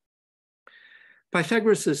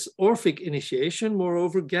 Pythagoras' Orphic initiation,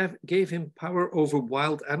 moreover, gave him power over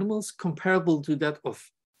wild animals comparable to that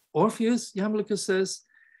of Orpheus, Iamblichus says,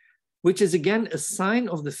 which is again a sign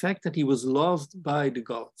of the fact that he was loved by the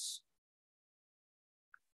gods.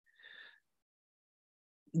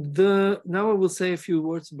 Now I will say a few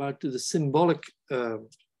words about the symbolic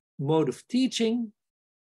mode of teaching.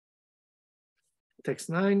 Text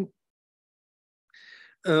 9.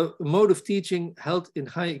 A mode of teaching held in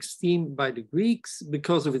high esteem by the Greeks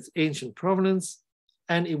because of its ancient provenance,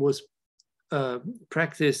 and it was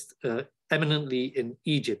practiced eminently in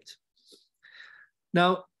Egypt.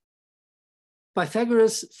 Now,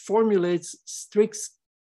 Pythagoras formulates strict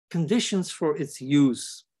conditions for its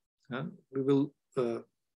use. We will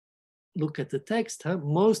look at the text.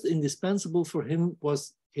 Most indispensable for him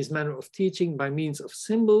was his manner of teaching by means of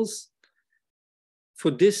symbols.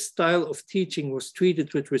 For this style of teaching was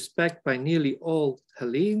treated with respect by nearly all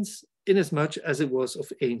Hellenes, inasmuch as it was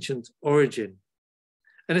of ancient origin,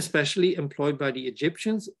 and especially employed by the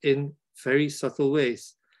Egyptians in very subtle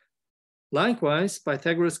ways. Likewise,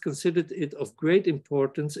 Pythagoras considered it of great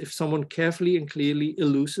importance if someone carefully and clearly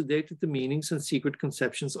elucidated the meanings and secret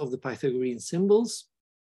conceptions of the Pythagorean symbols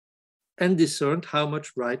and discerned how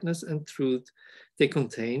much rightness and truth they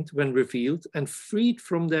contained when revealed and freed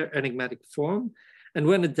from their enigmatic form, and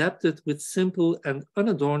when adapted with simple and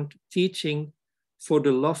unadorned teaching for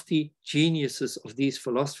the lofty geniuses of these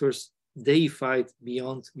philosophers deified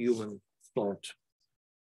beyond human thought.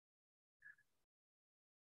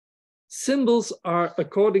 Symbols are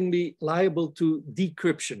accordingly liable to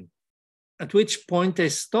decryption, at which point they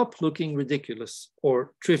stop looking ridiculous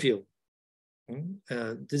or trivial.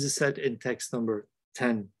 This is said in text number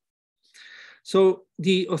 10. So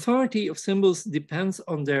the authority of symbols depends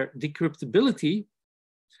on their decryptability,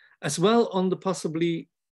 as well on the possibility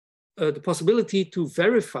to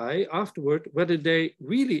verify afterward whether they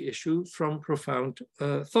really issue from profound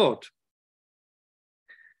thought.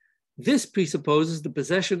 This presupposes the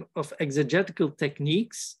possession of exegetical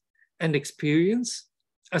techniques and experience,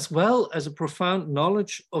 as well as a profound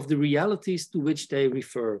knowledge of the realities to which they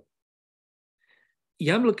refer.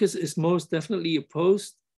 Iamblichus is most definitely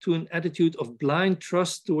opposed to an attitude of blind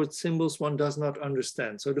trust towards symbols one does not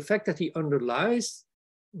understand. So the fact that he underlies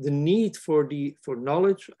the need for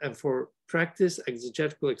knowledge and for practice,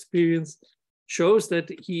 exegetical experience, shows that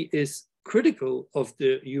he is critical of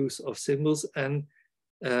the use of symbols and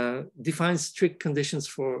defines strict conditions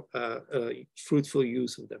for fruitful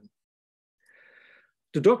use of them.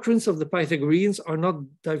 The doctrines of the Pythagoreans are not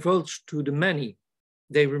divulged to the many.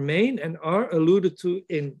 They remain and are alluded to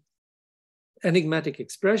in enigmatic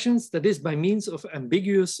expressions, that is, by means of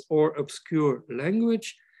ambiguous or obscure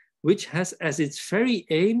language, which has as its very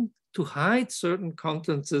aim to hide certain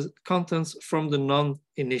contents from the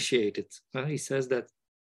non-initiated. He says that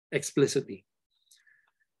explicitly.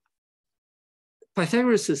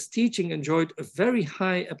 Pythagoras' teaching enjoyed a very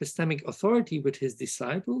high epistemic authority with his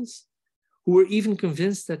disciples, who were even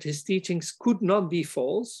convinced that his teachings could not be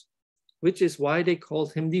false, which is why they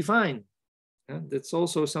called him divine. That's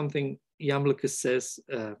also something Iamblichus says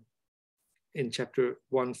in chapter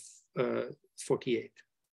 148.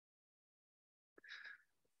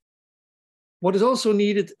 What is also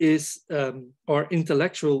needed is our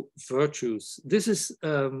intellectual virtues. This is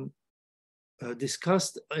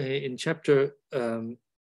discussed in chapter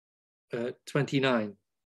 29,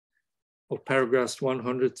 or paragraphs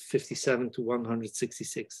 157 to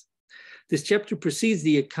 166. This chapter precedes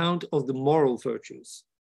the account of the moral virtues.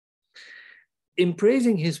 In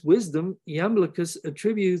praising his wisdom, Iamblichus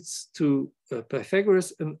attributes to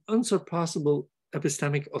Pythagoras an unsurpassable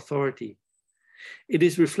epistemic authority. It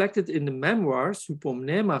is reflected in the memoirs,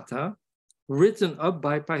 Hypomnemata, written up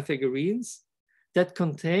by Pythagoreans, that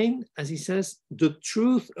contain, as he says, the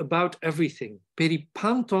truth about everything.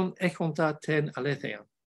 Peripanton echonta ten aletheia.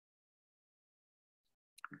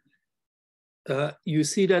 You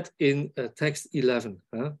see that in text 11.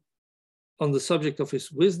 On the subject of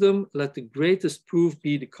his wisdom, let the greatest proof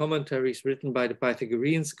be the commentaries written by the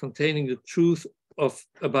Pythagoreans containing the truth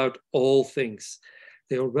about all things.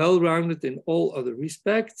 They are well-rounded in all other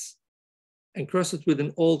respects, encrusted with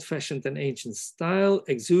an old-fashioned and ancient style,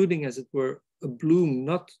 exuding, as it were, a bloom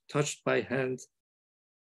not touched by hand.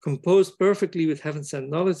 Composed perfectly with heaven-sent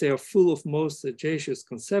knowledge, they are full of most sagacious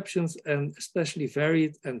conceptions and especially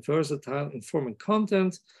varied and versatile in form and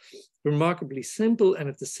content, remarkably simple and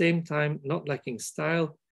at the same time not lacking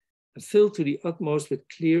style, and filled to the utmost with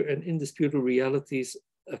clear and indisputable realities,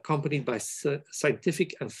 accompanied by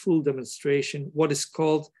scientific and full demonstration, what is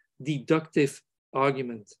called deductive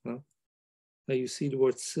argument. Now you see the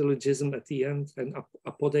word syllogism at the end, and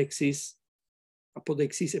apodexis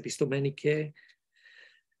epistomenicae.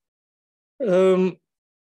 The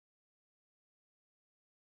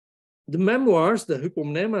memoirs, the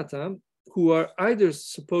Hypomnemata, who are either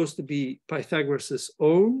supposed to be Pythagoras'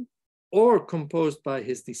 own or composed by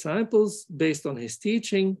his disciples based on his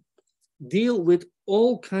teaching, deal with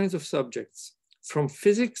all kinds of subjects, from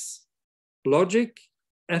physics, logic,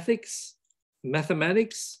 ethics,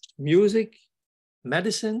 mathematics, music,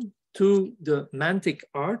 medicine, to the mantic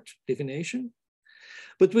art, divination,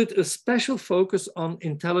 but with a special focus on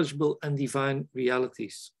intelligible and divine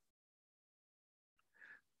realities.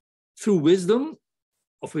 Through wisdom,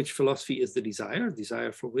 of which philosophy is the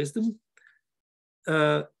desire for wisdom.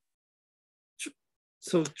 So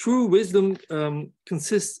true wisdom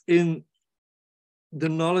consists in the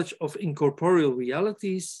knowledge of incorporeal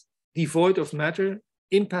realities, devoid of matter,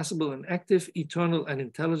 impassible and active, eternal and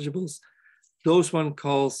intelligibles. Those one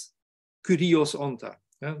calls kurios onta.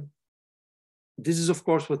 This is, of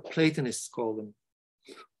course, what Platonists call them.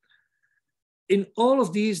 In all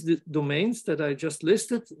of these domains that I just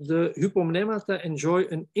listed, the Hypomnemata enjoy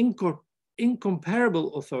an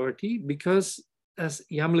incomparable authority because, as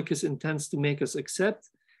Iamblichus intends to make us accept,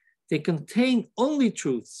 they contain only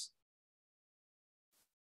truths.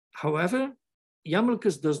 However,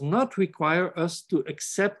 Iamblichus does not require us to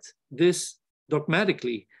accept this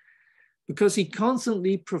dogmatically, because he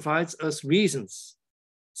constantly provides us reasons,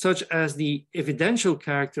 such as the evidential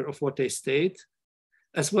character of what they state,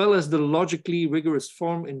 as well as the logically rigorous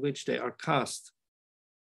form in which they are cast.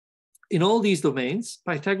 In all these domains,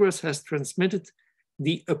 Pythagoras has transmitted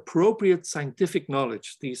the appropriate scientific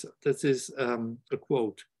knowledge. This is a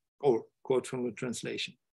quote, or quote from the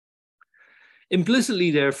translation.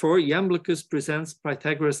 Implicitly, therefore, Iamblichus presents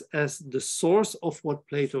Pythagoras as the source of what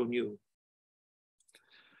Plato knew.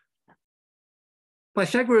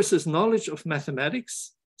 Pythagoras' knowledge of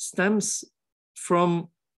mathematics stems from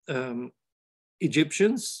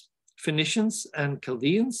Egyptians, Phoenicians, and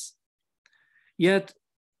Chaldeans, yet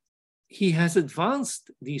he has advanced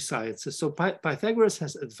these sciences. So Pythagoras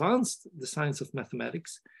has advanced the science of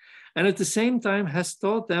mathematics, and at the same time has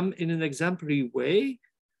taught them in an exemplary way,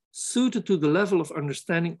 suited to the level of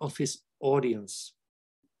understanding of his audience.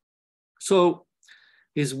 So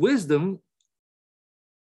his wisdom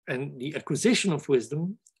and the acquisition of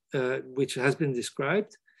wisdom, which has been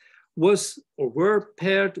described, were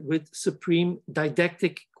paired with supreme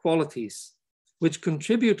didactic qualities, which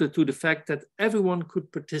contributed to the fact that everyone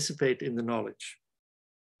could participate in the knowledge.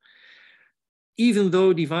 Even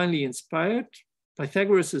though divinely inspired,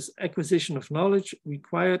 Pythagoras' acquisition of knowledge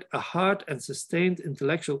required a hard and sustained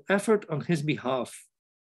intellectual effort on his behalf.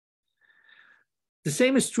 The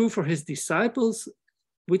same is true for his disciples,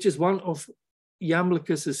 which is one of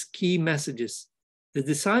Iamblichus' key messages. The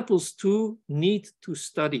disciples too need to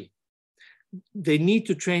study. They need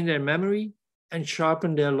to train their memory and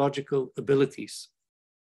sharpen their logical abilities.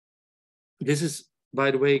 This is,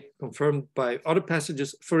 by the way, confirmed by other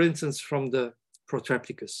passages, for instance, from the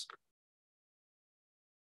Protrepticus.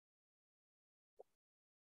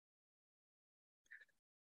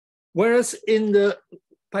 Whereas in the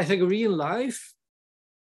Pythagorean Life,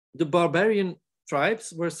 the barbarian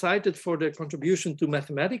tribes were cited for their contribution to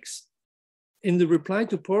mathematics. In the reply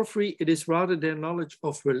to Porphyry, it is rather their knowledge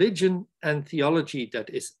of religion and theology that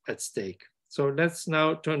is at stake. So let's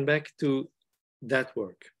now turn back to that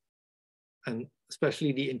work, and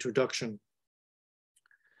especially the introduction.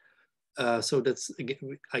 So that's,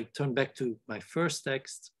 again, I turn back to my first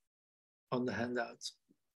text on the handouts.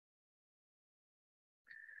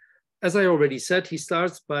 As I already said, he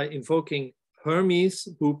starts by invoking Hermes,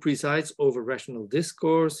 who presides over rational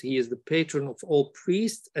discourse. He is the patron of all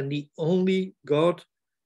priests and the only God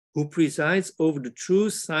who presides over the true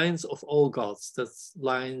science of all gods. That's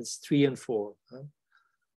lines 3 and 4.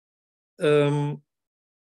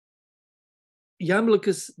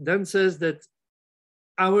 Iamblichus then says that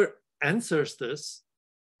our ancestors,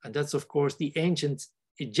 and that's of course the ancient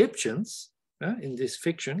Egyptians in this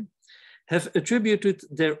fiction, have attributed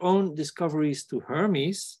their own discoveries to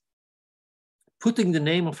Hermes, putting the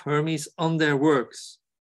name of Hermes on their works.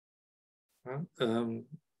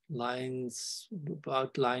 Lines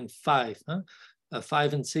about line 5.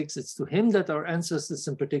 5 and 6, it's to him that our ancestors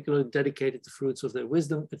in particular dedicated the fruits of their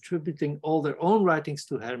wisdom, attributing all their own writings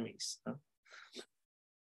to Hermes.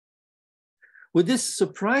 With this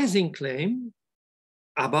surprising claim,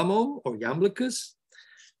 Abamon or Iamblichus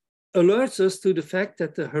alerts us to the fact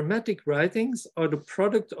that the Hermetic writings are the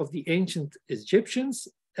product of the ancient Egyptians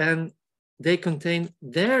and they contain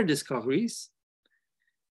their discoveries,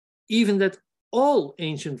 even that all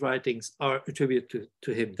ancient writings are attributed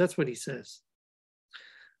to him. That's what he says.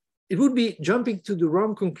 It would be jumping to the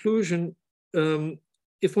wrong conclusion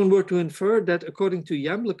if one were to infer that according to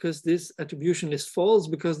Iamblichus, this attribution is false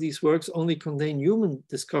because these works only contain human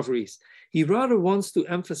discoveries. He rather wants to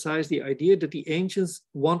emphasize the idea that the ancients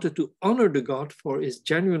wanted to honor the god for his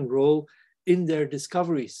genuine role in their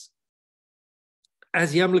discoveries,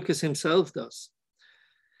 as Iamblichus himself does.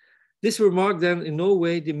 This remark then in no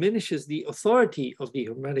way diminishes the authority of the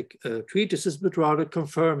Hermetic treatises, but rather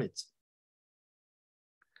confirms it.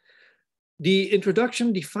 The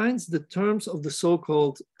introduction defines the terms of the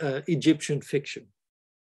so-called Egyptian fiction.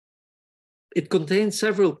 It contains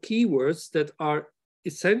several keywords that are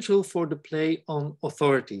essential for the play on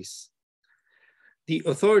authorities. The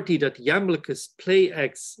authority that Iamblichus play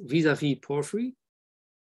acts vis-a-vis Porphyry,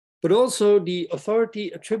 but also the authority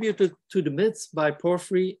attributed to the myths by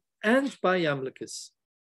Porphyry and by Iamblichus.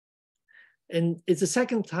 And it's a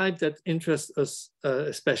second type that interests us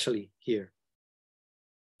especially here.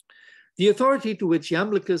 The authority to which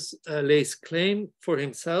Iamblichus lays claim for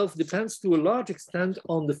himself depends to a large extent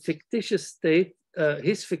on the fictitious state,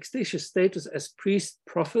 his fictitious status as priest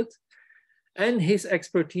prophet, and his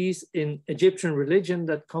expertise in Egyptian religion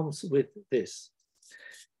that comes with this.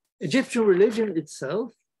 Egyptian religion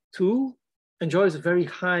itself, too, enjoys a very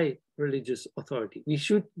high religious authority. We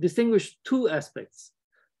should distinguish two aspects: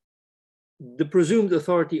 the presumed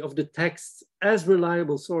authority of the texts as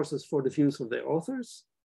reliable sources for the views of their authors,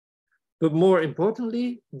 but more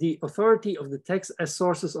importantly, the authority of the text as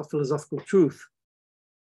sources of philosophical truth,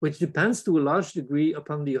 which depends to a large degree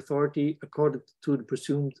upon the authority accorded to the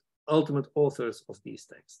presumed ultimate authors of these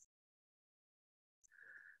texts.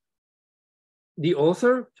 The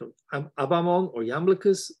author, so Abamon or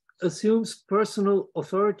Iamblichus, assumes personal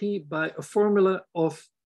authority by a formula of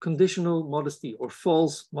conditional modesty or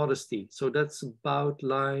false modesty. So that's about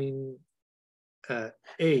line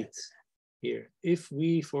 8 here. If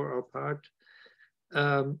we for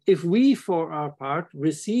our part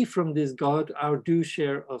receive from this God our due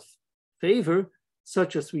share of favor,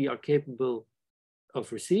 such as we are capable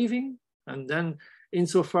of receiving, and then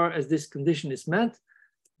insofar as this condition is met,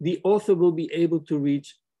 the author will be able to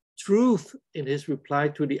reach truth in his reply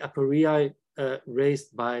to the aporiae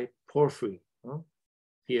raised by Porphyry.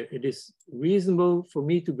 Here, it is reasonable for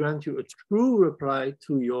me to grant you a true reply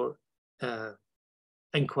to your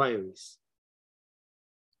inquiries.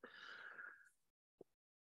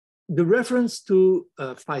 The reference to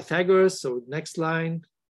Pythagoras, so next line,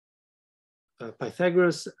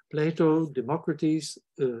 Pythagoras, Plato, Democritus,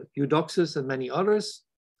 Eudoxus, and many others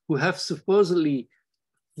who have supposedly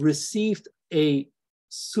received a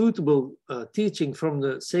suitable teaching from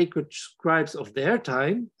the sacred scribes of their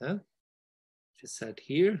time, which is said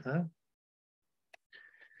here,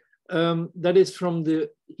 that is from the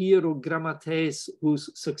hierogrammates whose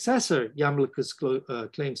successor Iamblichus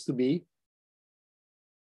claims to be,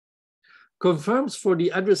 confirms for the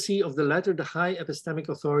addressee of the latter the high epistemic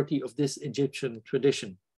authority of this Egyptian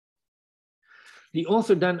tradition. The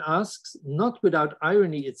author then asks, not without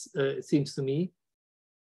irony, it seems to me,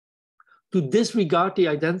 to disregard the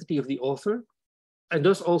identity of the author and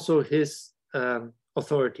thus also his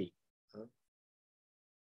authority.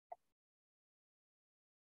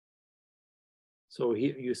 So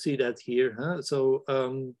here you see that here. Huh?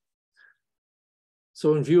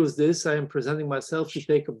 So in view of this, I am presenting myself to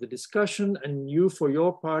take up the discussion, and you, for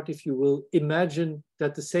your part, if you will, imagine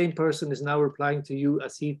that the same person is now replying to you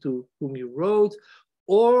as he to whom you wrote,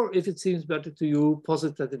 or if it seems better to you,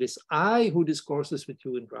 posit that it is I who discourses with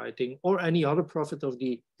you in writing, or any other prophet of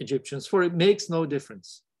the Egyptians, for it makes no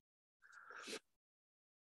difference.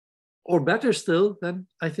 Or better still, then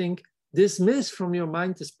I think, dismiss from your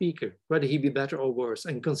mind the speaker, whether he be better or worse,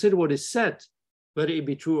 and consider what is said, whether it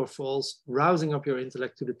be true or false, rousing up your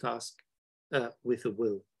intellect to the task with a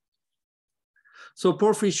will. So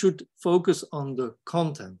Porphyry should focus on the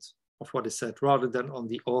content of what is said rather than on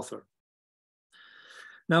the author.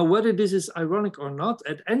 Now, whether this is ironic or not,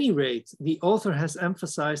 at any rate, the author has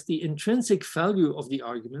emphasized the intrinsic value of the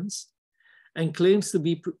arguments and claims to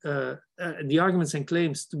be the arguments and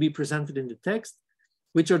claims to be presented in the text,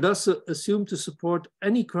 which are thus assumed to support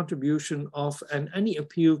any contribution of and any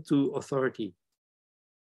appeal to authority.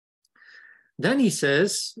 Then he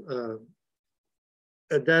says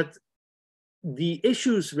that the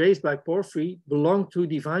issues raised by Porphyry belong to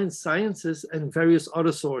divine sciences and various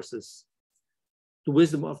other sources: the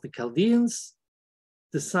wisdom of the Chaldeans,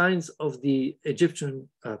 the science of the Egyptian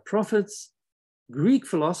prophets, Greek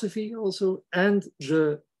philosophy also, and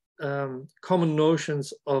the common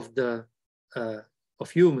notions of the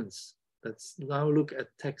of humans. Let's now look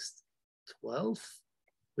at text 12,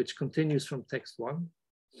 which continues from text 1.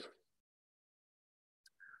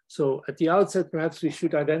 So at the outset, perhaps we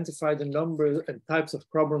should identify the number and types of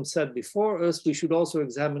problems set before us. We should also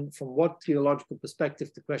examine from what theological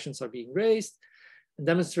perspective the questions are being raised and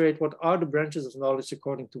demonstrate what are the branches of knowledge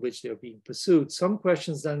according to which they are being pursued. Some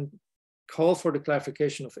questions then call for the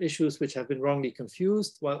clarification of issues which have been wrongly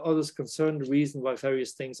confused, while others concern the reason why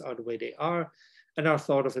various things are the way they are and are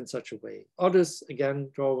thought of in such a way. Others, again,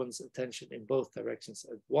 draw one's attention in both directions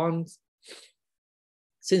at once,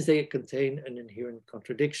 since they contain an inherent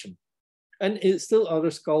contradiction. And still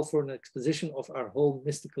others call for an exposition of our whole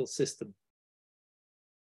mystical system.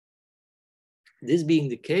 This being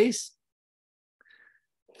the case,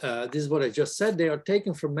 this is what I just said, they are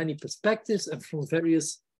taken from many perspectives and from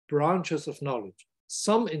various branches of knowledge.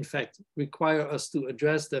 Some, in fact, require us to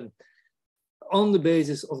address them on the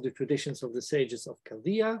basis of the traditions of the sages of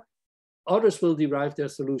Chaldea. Others will derive their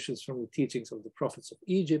solutions from the teachings of the prophets of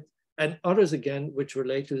Egypt, and others again, which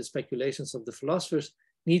relate to the speculations of the philosophers,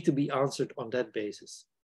 need to be answered on that basis.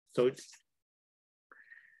 So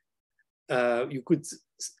you could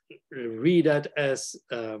read that as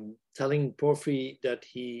telling Porphyry that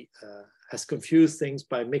he has confused things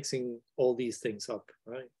by mixing all these things up,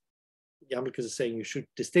 right? Iamblichus is saying you should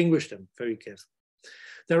distinguish them very carefully.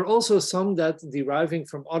 There are also some that, deriving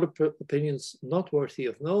from other opinions not worthy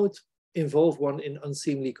of note, involve one in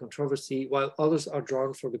unseemly controversy, while others are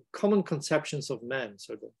drawn for the common conceptions of man,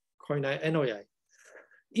 so the koinai enoi.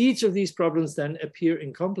 Each of these problems then appear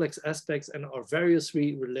in complex aspects and are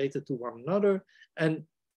variously related to one another, and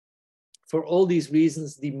for all these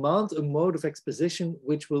reasons demand a mode of exposition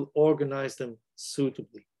which will organize them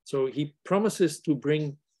suitably. So he promises to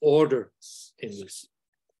bring order in this.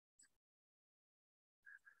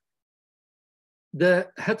 The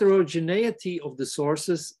heterogeneity of the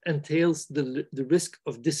sources entails the risk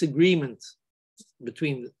of disagreement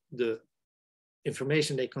between the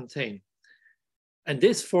information they contain. And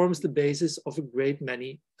this forms the basis of a great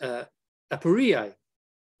many aporiae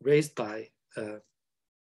raised by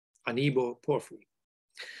Anibo Porphyry.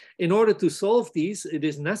 In order to solve these, it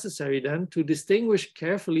is necessary then to distinguish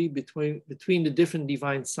carefully between the different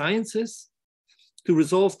divine sciences, to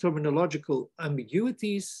resolve terminological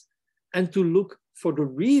ambiguities, and to look for the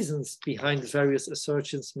reasons behind various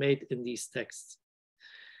assertions made in these texts.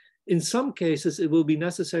 In some cases, it will be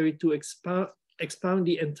necessary to expound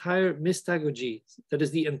the entire mystagogy, that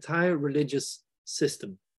is the entire religious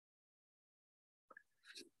system.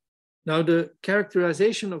 Now, the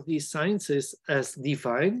characterization of these sciences as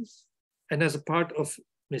divine and as a part of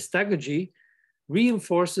mystagogy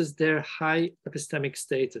reinforces their high epistemic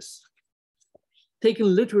status.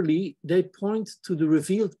 Taken literally, they point to the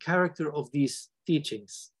revealed character of these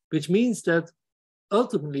teachings, which means that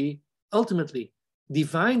ultimately,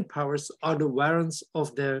 divine powers are the warrants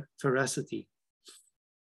of their veracity.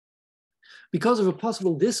 Because of a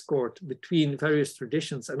possible discord between various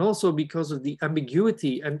traditions, and also because of the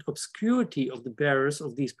ambiguity and obscurity of the bearers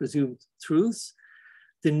of these presumed truths,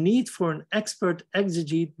 the need for an expert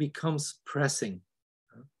exegete becomes pressing.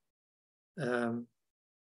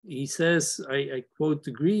 He says, I quote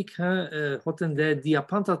the Greek, hotende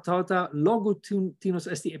diapanta tauta logo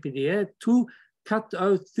tinos esti epidie tu kat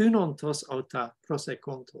out thunontos auta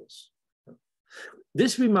prosecontos.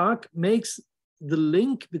 This remark makes the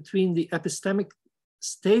link between the epistemic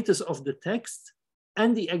status of the text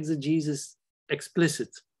and the exegesis explicit.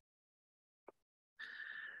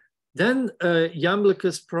 Then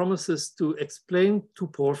Iamblichus promises to explain to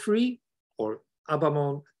Porphyry, or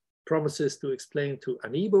Abamon promises to explain to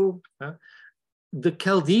Anibo, the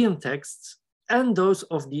Chaldean texts and those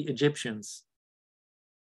of the Egyptians,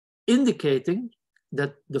 indicating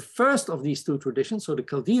that the first of these two traditions, so the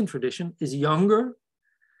Chaldean tradition, is younger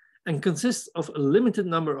and consists of a limited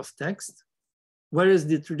number of texts, whereas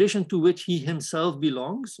the tradition to which he himself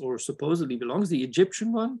belongs, or supposedly belongs, the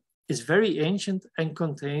Egyptian one, is very ancient and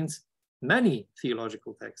contains many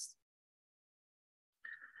theological texts.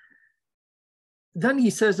 Then he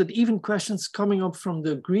says that even questions coming up from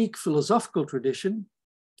the Greek philosophical tradition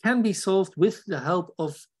can be solved with the help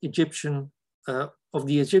of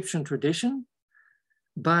the Egyptian tradition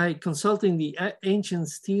by consulting the ancient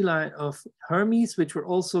stelae of Hermes, which were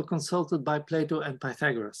also consulted by Plato and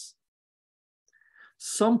Pythagoras.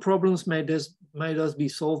 Some problems may thus be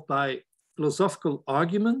solved by philosophical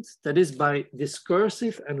argument, that is, by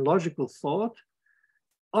discursive and logical thought.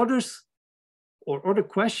 Other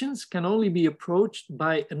questions can only be approached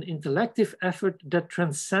by an intellective effort that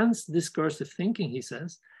transcends discursive thinking, he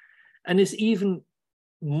says, and is even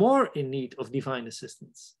more in need of divine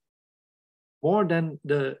assistance, more than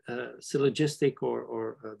the syllogistic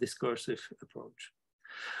or discursive approach.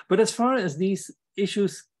 But as far as these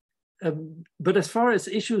issues,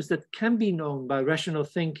 issues that can be known by rational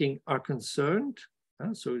thinking are concerned,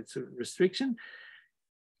 so it's a restriction,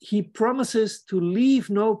 he promises to leave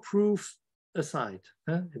no proof aside.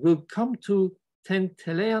 It will come to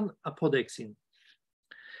tentelean apodexin.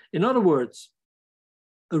 In other words,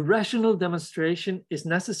 a rational demonstration is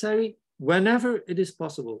necessary whenever it is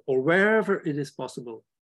possible or wherever it is possible.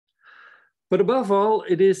 But above all,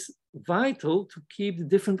 it is vital to keep the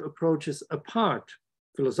different approaches apart.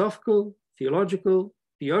 Philosophical, theological,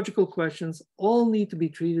 theological questions all need to be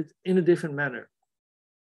treated in a different manner.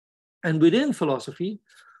 And within philosophy,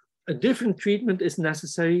 a different treatment is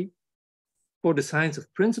necessary for the science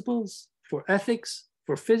of principles, for ethics,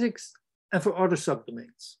 for physics, and for other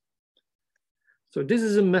subdomains. So this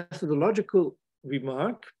is a methodological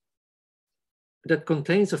remark that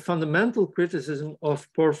contains a fundamental criticism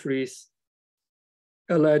of Porphyry's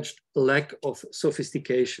alleged lack of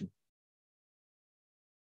sophistication.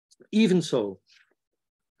 Even so,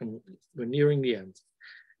 and we're nearing the end,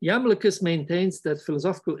 Iamblichus maintains that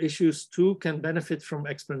philosophical issues too can benefit from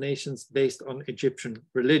explanations based on Egyptian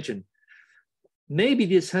religion. Maybe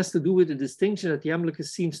this has to do with the distinction that Iamblichus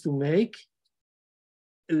seems to make.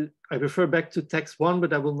 I refer back to text 1,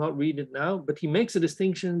 but I will not read it now, but he makes a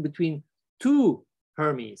distinction between two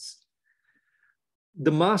Hermes: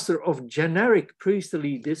 the master of generic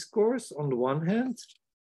priestly discourse on the one hand,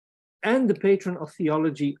 and the patron of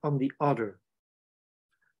theology on the other.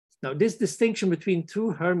 Now, this distinction between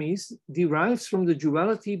two Hermes derives from the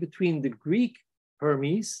duality between the Greek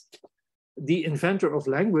Hermes, the inventor of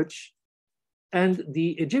language, and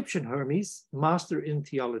the Egyptian Hermes, master in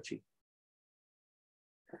theology.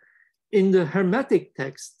 In the Hermetic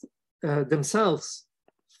texts themselves,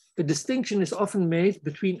 a distinction is often made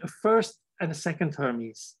between a first and a second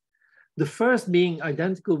Hermes, the first being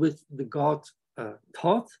identical with the god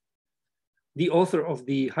Thoth, the author of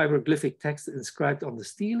the hieroglyphic text inscribed on the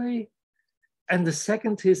stelae, and the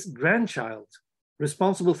second his grandchild,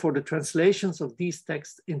 responsible for the translations of these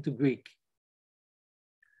texts into Greek.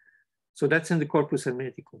 So that's in the Corpus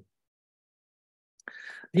Hermeticum.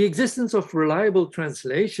 The existence of reliable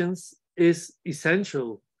translations is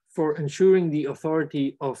essential for ensuring the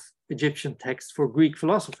authority of Egyptian texts for Greek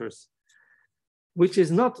philosophers, which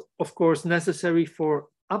is not, of course, necessary for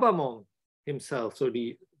Abamon himself, so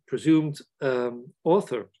the presumed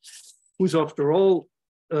author, who's after all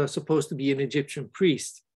supposed to be an Egyptian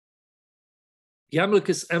priest.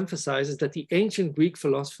 Iamblichus emphasizes that the ancient Greek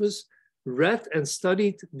philosophers read and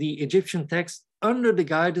studied the Egyptian text under the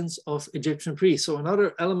guidance of Egyptian priests. So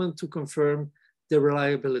another element to confirm the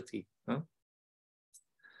reliability. We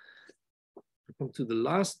come to the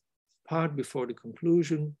last part before the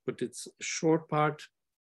conclusion, but it's a short part.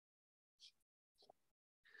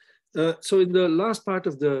 So in the last part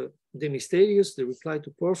of the De Mysteriis, the reply to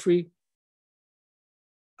Porphyry,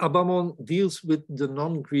 Abamon deals with the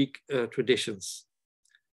non-Greek traditions.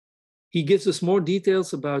 He gives us more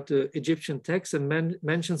details about the Egyptian text and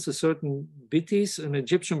mentions a certain Bitis, an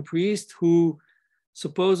Egyptian priest who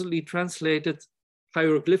supposedly translated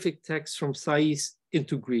hieroglyphic texts from Sais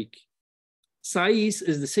into Greek. Sais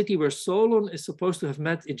is the city where Solon is supposed to have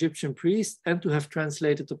met Egyptian priests and to have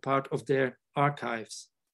translated a part of their archives.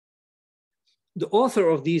 The author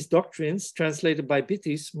of these doctrines, translated by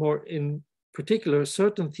Bythis, more in particular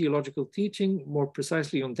certain theological teaching, more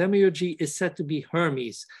precisely on demiurgy, is said to be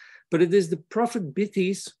Hermes. But it is the prophet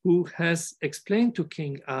Bythis who has explained to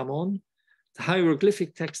King Amon the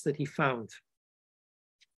hieroglyphic text that he found.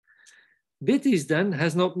 Bythis then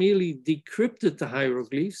has not merely decrypted the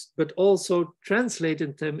hieroglyphs, but also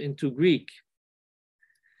translated them into Greek.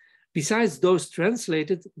 Besides those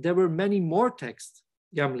translated, there were many more texts,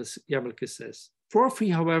 Iamblichus says. Porphyry,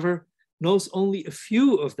 however, knows only a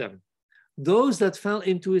few of them, those that fell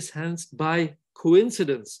into his hands by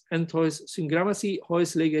coincidence, entois syngrammasi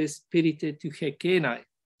hois leges perite tuchekenai.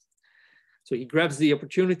 So he grabs the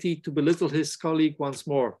opportunity to belittle his colleague once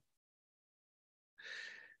more.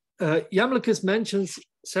 Iamblichus mentions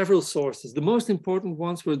several sources. The most important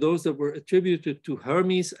ones were those that were attributed to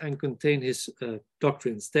Hermes and contain his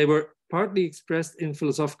doctrines. They were partly expressed in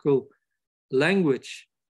philosophical language.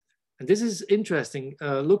 And this is interesting.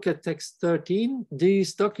 Look at text 13.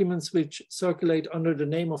 These documents which circulate under the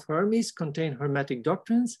name of Hermes contain Hermetic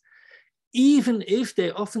doctrines, even if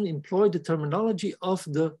they often employ the terminology of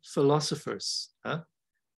the philosophers.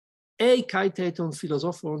 E kaiteton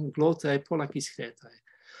philosophon glotae polakis kretae.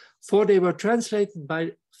 For they were translated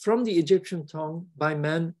from the Egyptian tongue by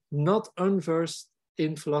men not unversed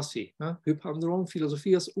in philosophy. Hypandron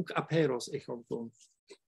philosophias uk aperos echonton.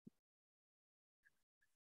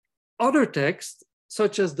 Other texts,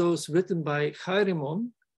 such as those written by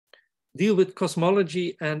Chaeremon, deal with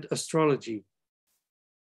cosmology and astrology.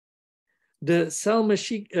 The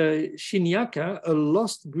Salmashiniaka, a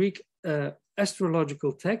lost Greek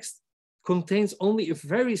astrological text, contains only a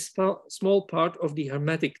very small part of the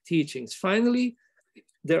Hermetic teachings. Finally,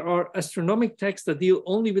 there are astronomic texts that deal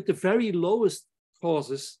only with the very lowest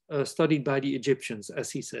causes studied by the Egyptians,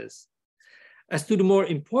 as he says. As to the more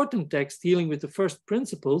important texts dealing with the first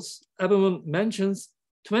principles, Abemon mentions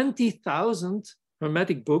 20,000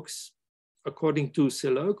 Hermetic books, according to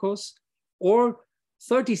Seleucus, or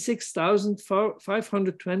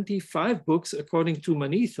 36,525 books, according to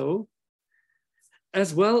Manetho,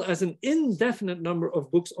 as well as an indefinite number of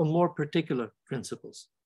books on more particular principles.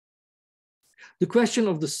 The question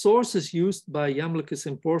of the sources used by Iamblichus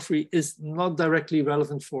and Porphyry is not directly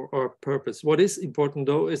relevant for our purpose. What is important,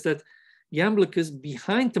 though, is that Iamblichus,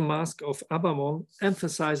 behind the mask of Abamon,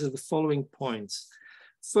 emphasizes the following points.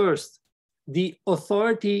 First, the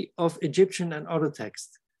authority of Egyptian and other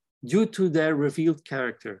texts due to their revealed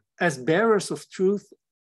character as bearers of truth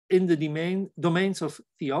in the domains of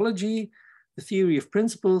theology, the theory of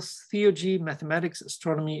principles, theurgy, mathematics,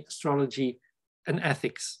 astronomy, astrology, and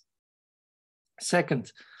ethics.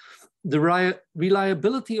 Second, the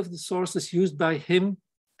reliability of the sources used by him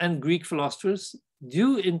and Greek philosophers,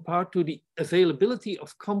 due in part to the availability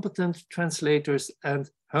of competent translators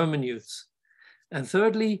and hermeneutes. And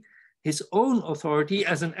thirdly, his own authority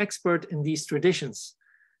as an expert in these traditions,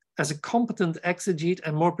 as a competent exegete,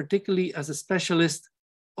 and more particularly as a specialist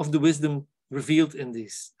of the wisdom revealed in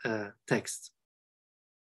these texts.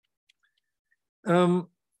 Let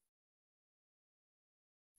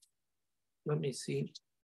me see.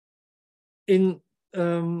 In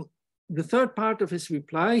the third part of his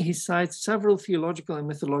reply, he cites several theological and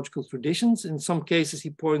mythological traditions. In some cases, he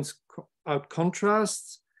points out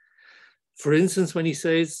contrasts. For instance, when he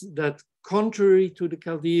says that contrary to the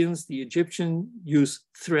Chaldeans, the Egyptians use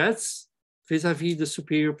threats vis-a-vis the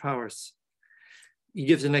superior powers. He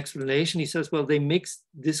gives an explanation. He says, well, they mix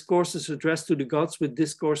discourses addressed to the gods with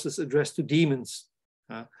discourses addressed to demons.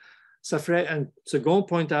 Safre and Segon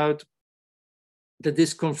point out that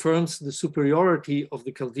this confirms the superiority of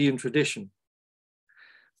the Chaldean tradition.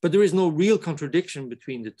 But there is no real contradiction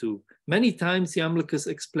between the two. Many times Iamblichus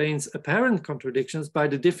explains apparent contradictions by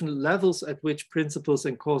the different levels at which principles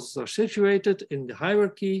and causes are situated in the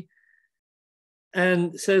hierarchy,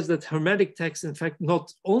 and says that Hermetic texts, in fact,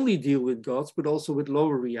 not only deal with gods, but also with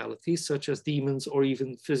lower realities, such as demons or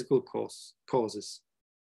even physical causes.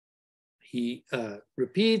 He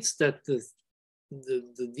repeats that the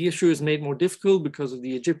issue is made more difficult because of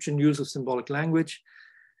the Egyptian use of symbolic language.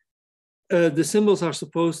 The symbols are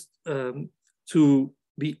supposed to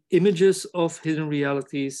be images of hidden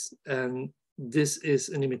realities, and this is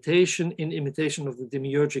an imitation of the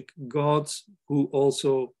demiurgic gods who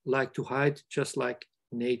also like to hide, just like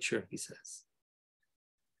nature, he says.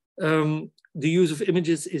 The use of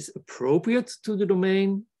images is appropriate to the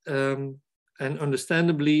domain, and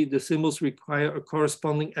understandably, the symbols require a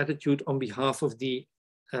corresponding attitude on behalf of the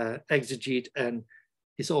exegete and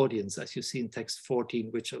his audience, as you see in text 14,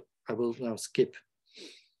 which I will now skip.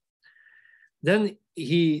 Then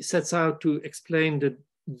he sets out to explain the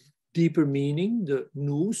deeper meaning, the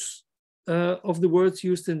nous, of the words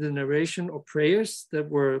used in the narration or prayers that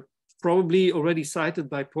were probably already cited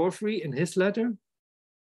by Porphyry in his letter,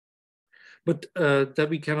 but that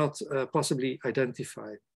we cannot possibly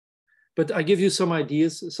identify. But I give you some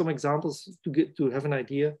ideas, some examples to have an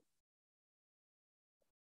idea.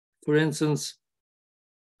 For instance,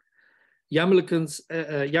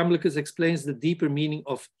 Iamblichus explains the deeper meaning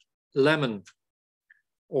of lemon,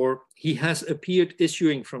 or he has appeared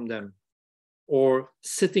issuing from them, or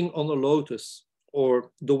sitting on a lotus,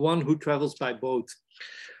 or the one who travels by boat.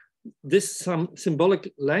 This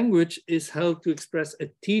symbolic language is held to express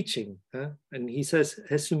a teaching, and he says,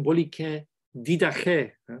 he symbolique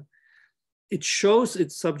didache. It shows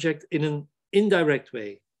its subject in an indirect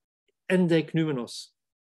way, endeiknumenos.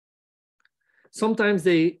 Sometimes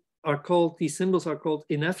these symbols are called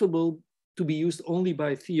ineffable to be used only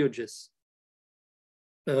by theurgists.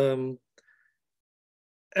 And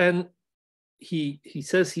he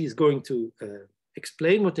says he's going to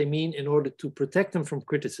explain what they mean in order to protect them from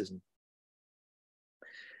criticism.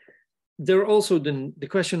 There are also the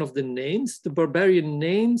question of the names. The barbarian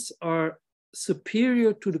names are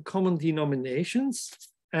superior to the common denominations,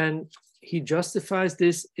 and he justifies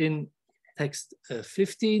this in text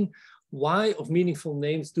 15. Why of meaningful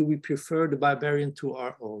names do we prefer the barbarian to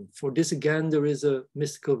our own? For this, again, there is a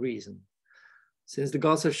mystical reason. Since the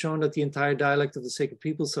gods have shown that the entire dialect of the sacred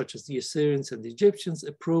peoples, such as the Assyrians and the Egyptians,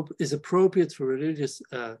 is appropriate for religious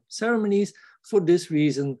ceremonies, for this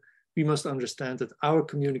reason, we must understand that our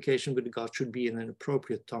communication with the god should be in an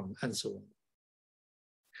appropriate tongue, and so on.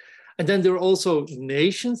 And then there are also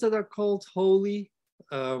nations that are called holy.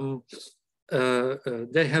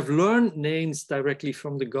 They have learned names directly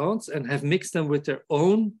from the gods and have mixed them with their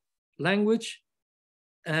own language.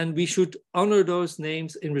 And we should honor those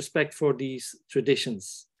names in respect for these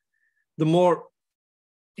traditions. The more,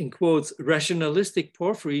 in quotes, rationalistic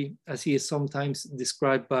Porphyry, as he is sometimes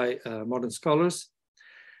described by modern scholars,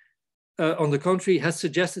 on the contrary, has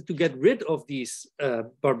suggested to get rid of these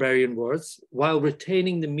barbarian words while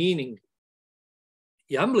retaining the meaning.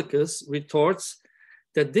 Iamblichus retorts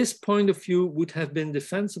that this point of view would have been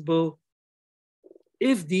defensible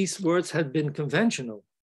if these words had been conventional.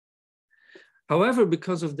 However,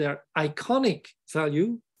 because of their iconic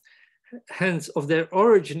value, hence of their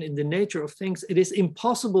origin in the nature of things, it is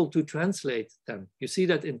impossible to translate them. You see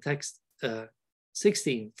that in text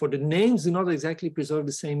 16, for the names do not exactly preserve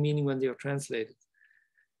the same meaning when they are translated.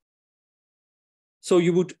 So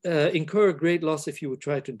you would incur a great loss if you would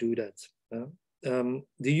try to do that.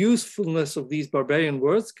 The usefulness of these barbarian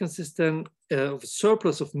words consists then of a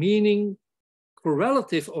surplus of meaning,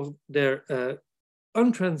 correlative of their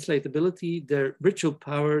untranslatability, their ritual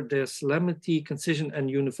power, their solemnity, concision, and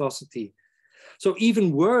univocity. So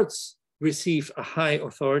even words receive a high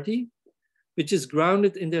authority, which is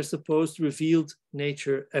grounded in their supposed revealed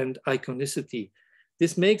nature and iconicity.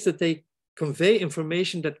 This makes that they convey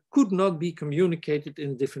information that could not be communicated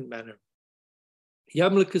in a different manner.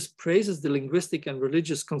 Iamblichus praises the linguistic and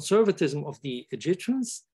religious conservatism of the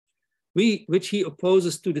Egyptians, which he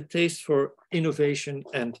opposes to the taste for innovation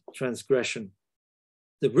and transgression.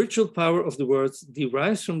 The ritual power of the words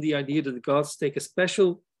derives from the idea that the gods take a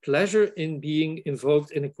special pleasure in being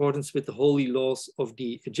invoked in accordance with the holy laws of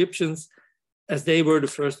the Egyptians, as they were the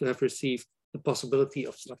first to have received the possibility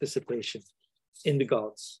of participation in the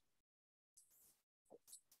gods.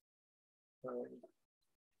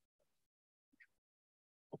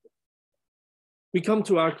 We come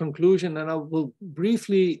to our conclusion, and I will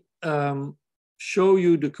briefly show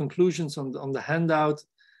you the conclusions on the handout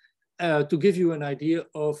to give you an idea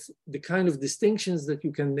of the kind of distinctions that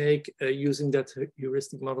you can make using that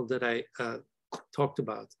heuristic model that I talked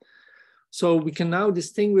about. So we can now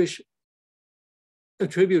distinguish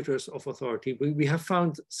attributors of authority. We have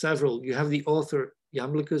found several. You have the author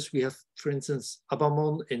Iamblichus. We have, for instance,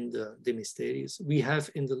 Abamon in the De Mysteriis. We have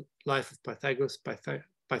in the life of Pythagoras,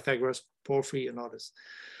 Porphyry, and others.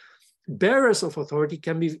 Bearers of authority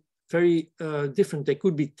can be very different. They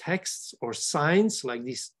could be texts or signs, like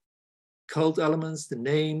these cult elements, the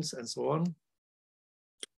names, and so on.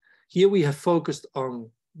 Here we have focused on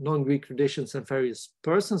non-Greek traditions and various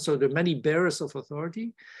persons, so there are many bearers of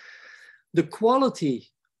authority. The quality,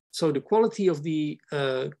 so the quality of the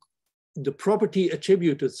property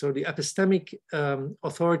attributed, so the epistemic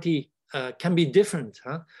authority can be different.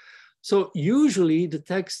 So usually the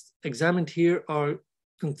texts examined here are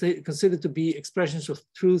considered to be expressions of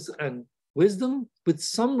truth and wisdom, with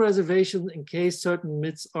some reservation in case certain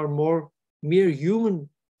myths are more mere human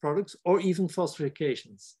products or even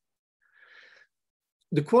falsifications.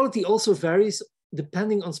 The quality also varies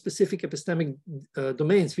depending on specific epistemic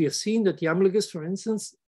domains. We have seen that Iamblichus, for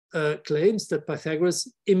instance, claims that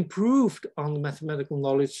Pythagoras improved on the mathematical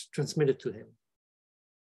knowledge transmitted to him.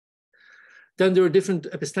 Then there are different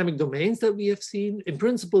epistemic domains that we have seen. In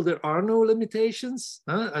principle, there are no limitations,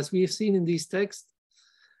 as we have seen in these texts.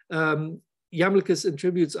 Iamblichus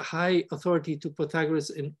attributes a high authority to Pythagoras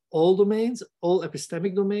in all domains, all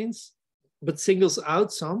epistemic domains, but singles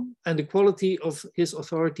out some, and the quality of his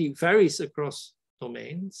authority varies across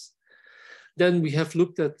domains. Then we have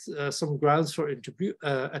looked at some grounds for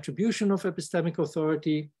attribution of epistemic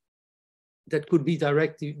authority that could be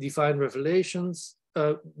direct divine revelations.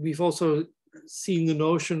 We've also seen the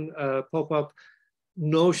notion pop up,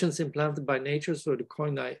 notions implanted by nature, so the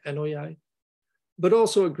koinai, enoi, but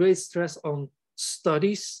also a great stress on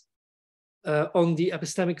studies, on the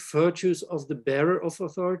epistemic virtues of the bearer of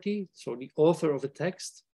authority, so the author of a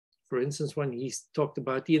text. For instance, when he talked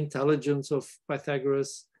about the intelligence of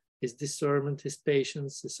Pythagoras, his discernment, his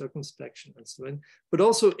patience, his circumspection, and so on, but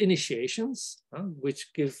also initiations,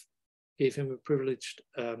 which gave him a privileged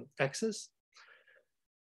access.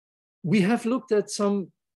 We have looked at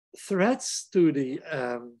some threats to the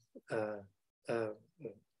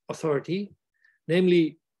authority,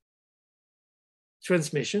 namely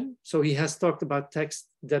transmission. So he has talked about texts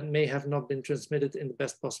that may have not been transmitted in the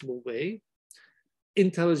best possible way.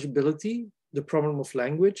 Intelligibility, the problem of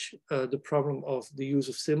language, the problem of the use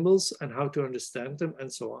of symbols and how to understand them,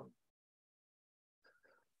 and so on.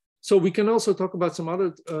 So we can also talk about some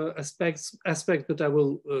other aspects, but I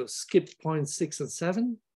will skip points 6 and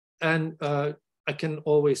 7. And I can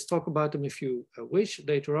always talk about them if you wish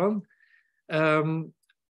later on.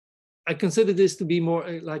 I consider this to be more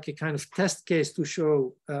like a kind of test case to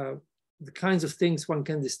show the kinds of things one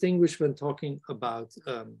can distinguish when talking about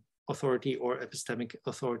authority or epistemic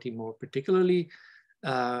authority more particularly,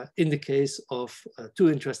 in the case of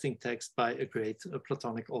two interesting texts by a great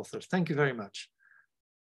Platonic author. Thank you very much.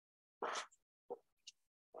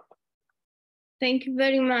 Thank you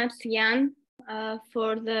very much, Jan,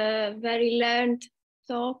 for the very learned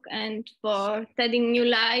talk and for shedding new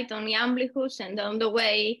light on Iamblichus and on the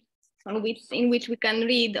way in which we can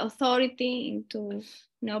read authority into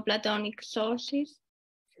Neoplatonic sources.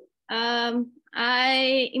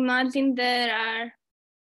 I imagine there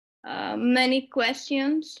are many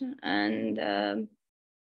questions, and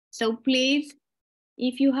so please,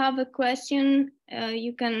 if you have a question,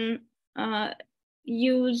 you can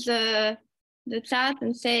use the chat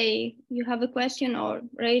and say you have a question or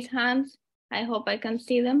raise hands. I hope I can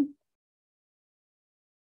see them.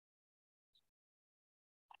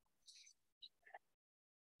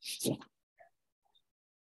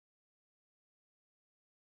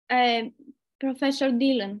 Professor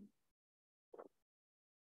Dylan.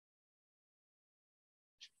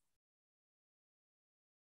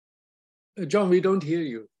 John, we don't hear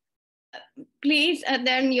you. Please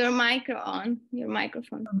turn your microphone.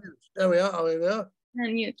 There we are. Are we there?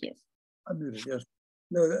 Unmute, yes. Unmuted, yes.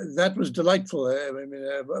 No, that was delightful. I mean,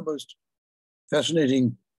 a most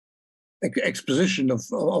fascinating exposition of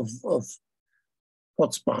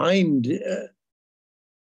what's behind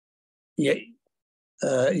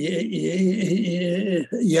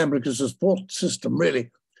Iamblichus's thought system,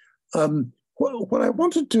 really. What I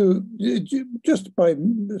wanted to, just by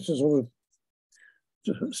sort of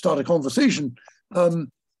to start a conversation,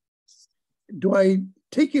 do I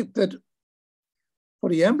take it that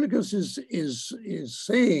what Iamblichus is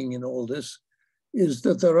saying in all this is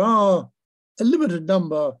that there are a limited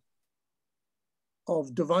number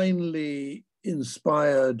of divinely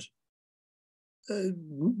inspired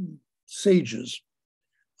sages?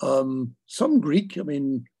 Some Greek, I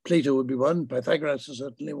mean, Plato would be one, Pythagoras is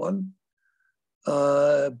certainly one,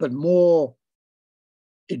 but more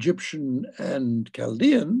Egyptian and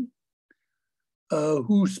Chaldean,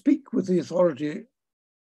 who speak with the authority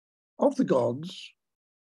of the gods,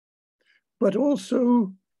 but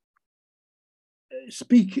also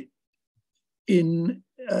speak in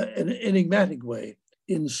an enigmatic way,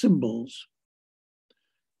 in symbols,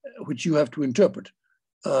 which you have to interpret,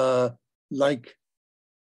 like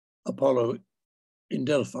Apollo in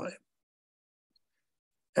Delphi.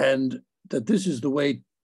 And that this is the way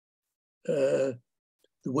to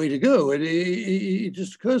go. And it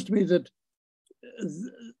just occurs to me that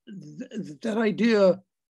that idea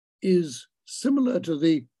is similar to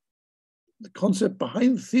the concept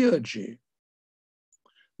behind theurgy,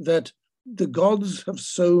 that the gods have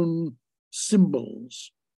sown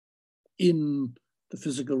symbols in the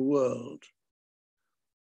physical world,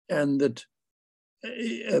 and that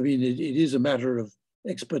I mean, it is a matter of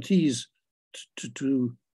expertise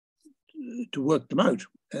to work them out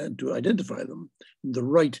and to identify them, the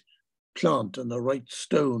right plant and the right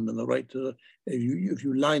stone and the right, if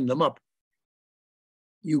you line them up,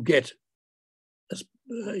 you get a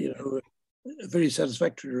very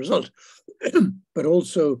satisfactory result. But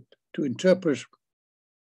also to interpret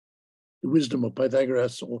the wisdom of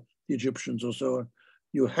Pythagoras or the Egyptians or so on,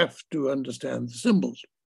 you have to understand the symbols,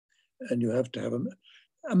 and you have to have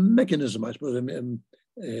a mechanism, I suppose, a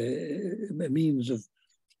means of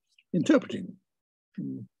interpreting.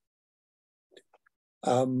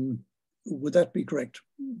 Would that be correct?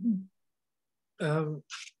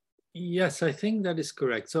 Yes, I think that is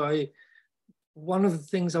correct. So one of the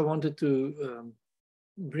things I wanted to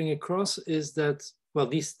bring across is that, well,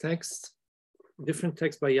 these texts, different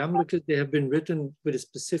texts by Iamblichus, they have been written with a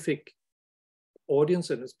specific audience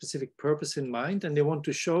and a specific purpose in mind, and they want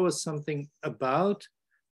to show us something about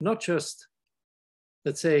not just,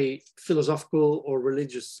 let's say, philosophical or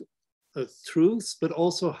religious truths, but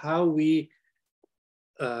also how we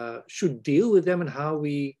should deal with them and how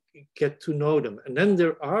we get to know them. And then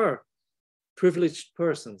there are privileged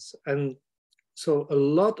persons, and so a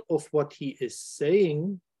lot of what he is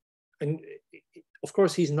saying, and of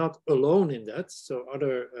course he's not alone in that, so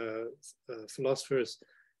other philosophers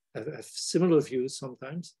have similar views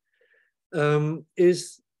sometimes,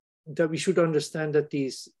 is that we should understand that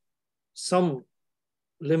some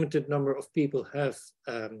limited number of people have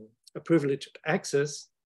a privileged access.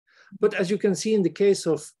 But as you can see in the case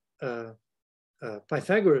of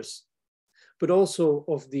Pythagoras, but also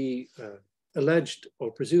of the alleged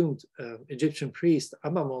or presumed Egyptian priest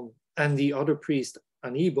Amamon and the other priest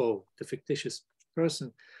Anibo, the fictitious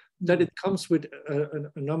person, that it comes with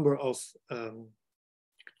a number of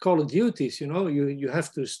call it duties. You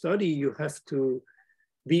have to study, you have to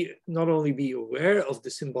not only be aware of the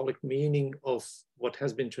symbolic meaning of what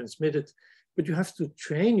has been transmitted, but you have to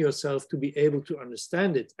train yourself to be able to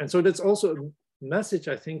understand it. And so that's also a message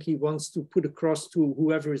I think he wants to put across to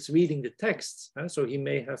whoever is reading the texts. So he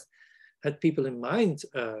may have had people in mind.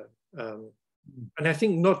 And I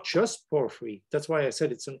think not just Porphyry. That's why I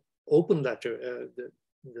said it's an open letter,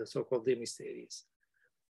 the so-called De Mysteriis.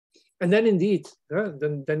 And then indeed,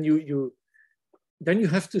 then you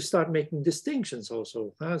have to start making distinctions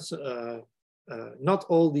also. Not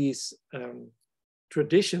all these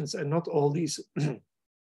traditions and not all these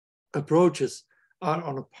approaches are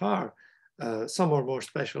on a par. Some are more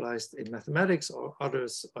specialized in mathematics, or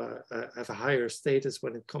others have a higher status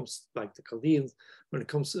when it comes, like the Chaldeans, when it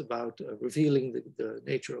comes about revealing the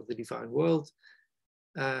nature of the divine world.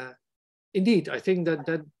 Indeed, I think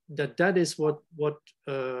that is what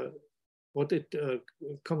it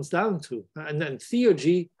comes down to. And then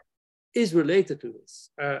theurgy is related to this,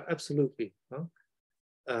 absolutely.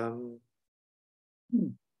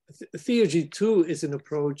 Theurgy too is an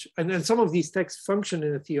approach, and some of these texts function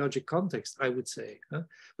in a theurgic context, I would say.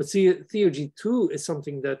 But theurgy too is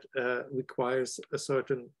something that requires a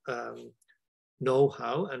certain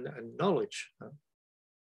know-how and knowledge.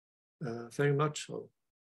 Very much so.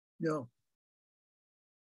 Yeah.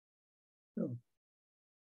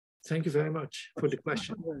 Thank you very much for the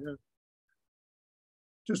question.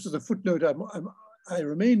 Just as a footnote, I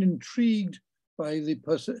remain intrigued by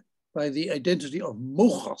the identity of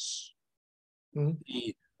Mochos,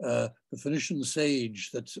 the Phoenician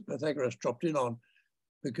sage that Pythagoras dropped in on,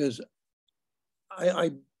 because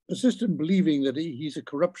I persist in believing that he's a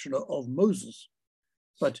corruption of Moses,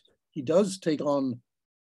 but he does take on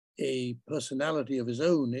a personality of his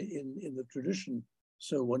own in the tradition,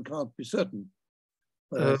 so one can't be certain.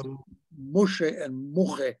 But Moshe and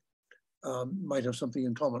Moche might have something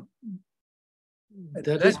in common.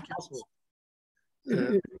 That is possible.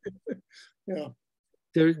 Yeah.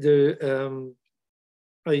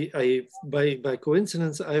 By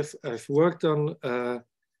coincidence, I've worked on a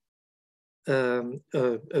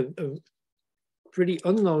pretty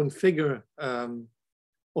unknown figure,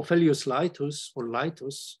 Ophelius Laetus, or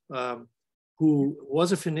Laetus, who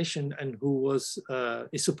was a Phoenician and who is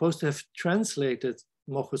supposed to have translated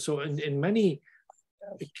Mochus. So in many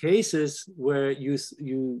cases where you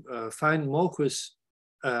find Mochus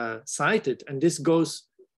cited, and this goes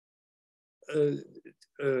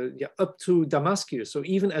up to Damascus. So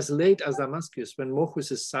even as late as Damascus, when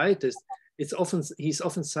Mochus is cited, he's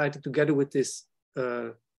often cited together with this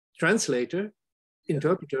translator,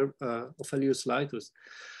 interpreter, Ophelius Laetus.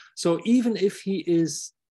 So even if he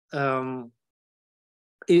is,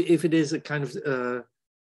 if it is a kind of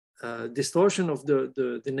distortion of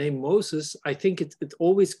the name Moses, I think it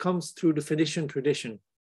always comes through the Phoenician tradition.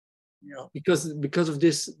 Yeah. Because of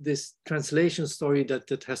this translation story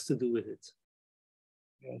that has to do with it.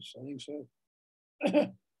 Yes, I think so.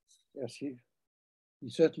 Yes, he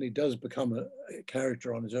certainly does become a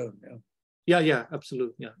character on his own. Yeah. Yeah,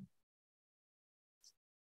 absolutely. Yeah.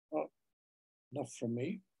 Well, enough from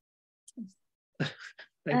me.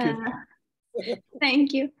 Thank you.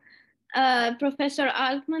 Thank you. Professor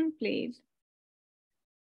Altman, please.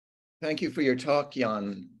 Thank you for your talk,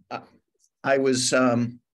 Jan. I was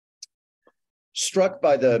struck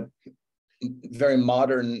by the very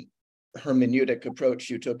modern hermeneutic approach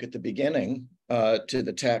you took at the beginning to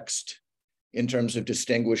the text in terms of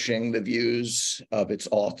distinguishing the views of its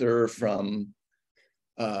author from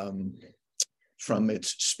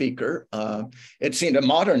its speaker. It seemed a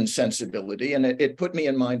modern sensibility, and it put me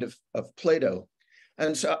in mind of Plato.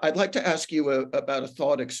 And so I'd like to ask you about a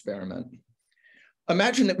thought experiment.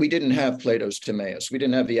 Imagine that we didn't have Plato's Timaeus. We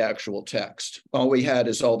didn't have the actual text. All we had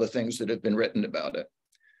is all the things that have been written about it.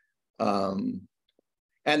 And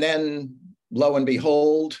then, lo and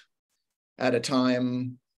behold, at a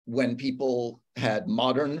time when people had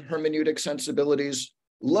modern hermeneutic sensibilities,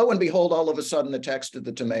 lo and behold, all of a sudden, the text of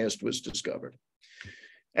the Timaeus was discovered.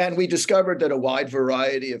 And we discovered that a wide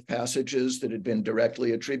variety of passages that had been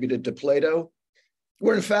directly attributed to Plato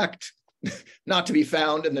were, in fact, not to be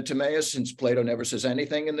found in the Timaeus, since Plato never says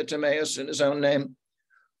anything in the Timaeus in his own name.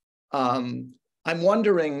 I'm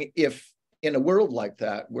wondering if, in a world like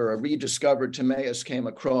that, where a rediscovered Timaeus came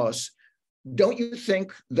across, don't you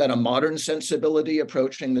think that a modern sensibility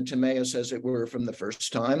approaching the Timaeus, as it were, from the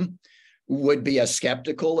first time, would be as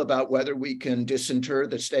skeptical about whether we can disinter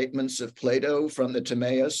the statements of Plato from the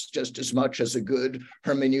Timaeus just as much as a good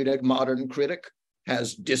hermeneutic modern critic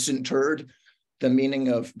has disinterred the meaning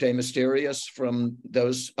of de mysteriis from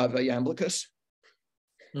those of Iamblichus?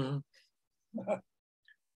 Mm-hmm.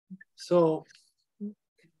 So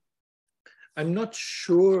I'm not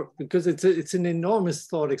sure, because it's an enormous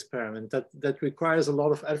thought experiment that requires a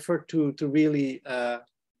lot of effort to really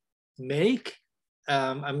make.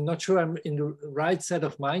 I'm not sure I'm in the right set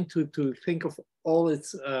of mind to think of all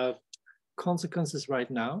its consequences right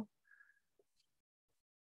now.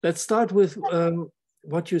 Let's start with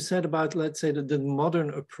what you said about, let's say, the modern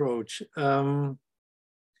approach.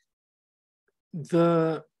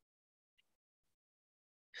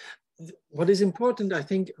 What is important, I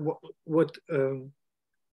think,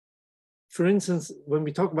 for instance, when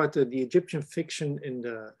we talk about the Egyptian fiction in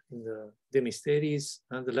the De Mysteriis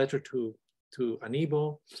and the letter to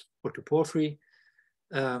Anibo or to Porphyry,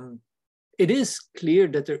 it is clear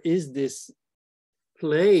that there is this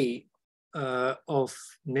play of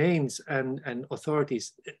names and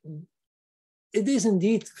authorities. It is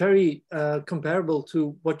indeed very comparable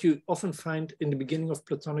to what you often find in the beginning of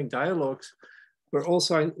Platonic dialogues, where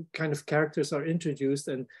also kind of characters are introduced,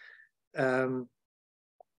 and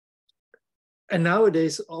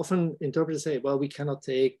nowadays often interpreters say, well, we cannot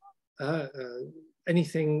take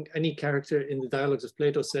anything, any character in the dialogues of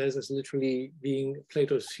Plato says as literally being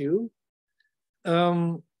Plato's view.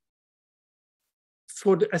 As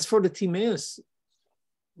for the Timaeus,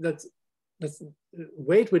 let's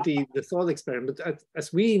wait with the thought experiment. But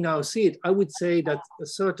as we now see it, I would say that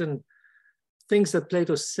certain things that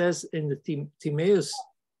Plato says in the Timaeus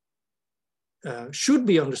should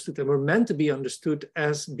be understood and were meant to be understood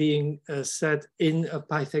as being said in a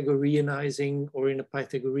Pythagoreanizing or in a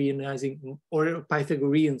Pythagoreanizing or a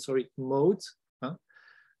Pythagorean mode,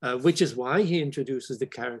 which is why he introduces the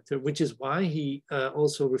character, which is why he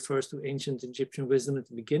also refers to ancient Egyptian wisdom at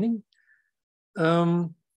the beginning.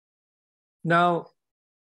 Now,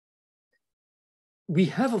 we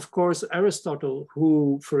have, of course, Aristotle,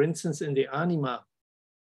 who, for instance, in the Anima,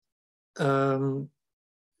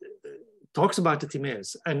 talks about the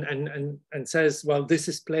Timaeus and says, well, this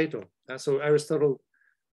is Plato. So Aristotle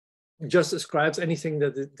just ascribes anything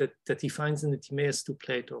that he finds in the Timaeus to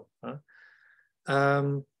Plato.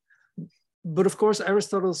 But of course,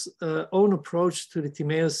 Aristotle's own approach to the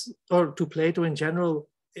Timaeus, or to Plato in general,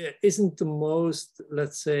 isn't the most,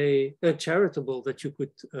 let's say, charitable that you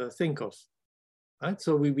could think of. Right?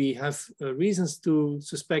 So we have reasons to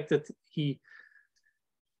suspect that he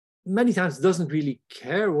many times doesn't really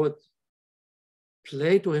care what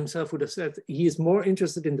Plato himself would have said. He is more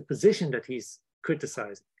interested in the position that he's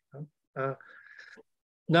criticizing.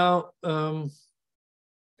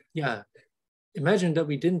 Yeah, imagine that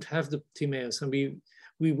we didn't have the Timaeus, and we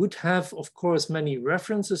would have, of course, many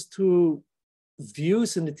references to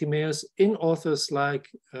views in the Timaeus in authors like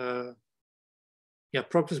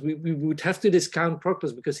Proclus. We would have to discount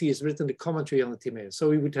Proclus because he has written the commentary on the Timaeus. So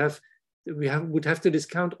we would have would have to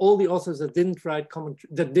discount all the authors that did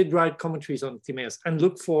write commentaries on Timaeus and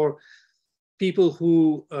look for people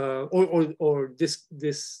who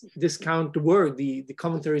discount the work, the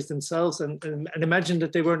commentaries themselves, and imagine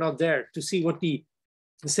that they were not there, to see what the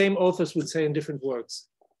same authors would say in different works.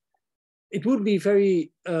 It would be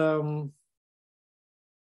very,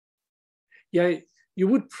 you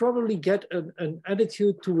would probably get an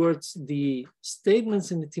attitude towards the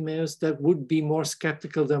statements in the Timaeus that would be more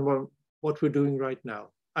skeptical than what we're doing right now.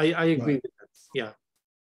 I agree with that, yeah.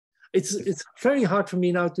 It's very hard for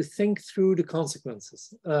me now to think through the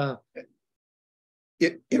consequences.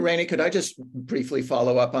 Irene, could I just briefly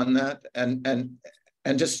follow up on that and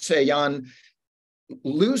just say, Jan,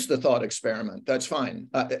 lose the thought experiment. That's fine.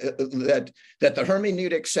 That the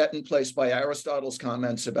hermeneutic set in place by Aristotle's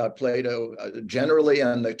comments about Plato generally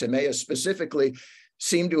and the Timaeus specifically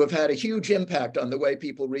seem to have had a huge impact on the way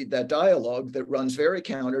people read that dialogue that runs very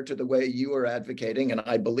counter to the way you are advocating, and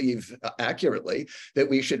I believe accurately, that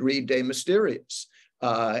we should read De Mysteriis.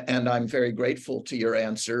 And I'm very grateful to your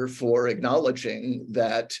answer for acknowledging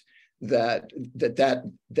that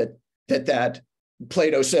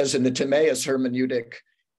Plato says in the Timaeus hermeneutic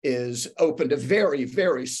is open to very,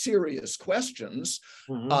 very serious questions.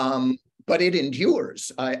 Mm-hmm. But it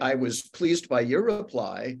endures. I was pleased by your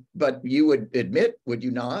reply, but you would admit, would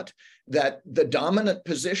you not, that the dominant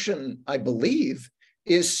position, I believe,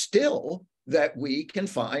 is still that we can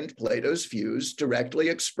find Plato's views directly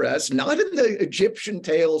expressed, not in the Egyptian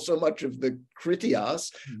tale so much of the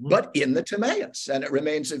Critias, mm-hmm. but in the Timaeus. And it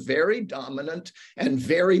remains a very dominant and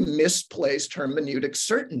very misplaced hermeneutic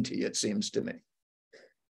certainty, it seems to me.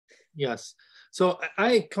 Yes. So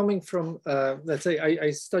I, coming from, let's say,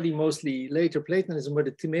 I study mostly later Platonism, where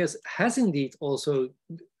the Timaeus has indeed also,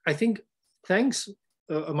 I think, thanks,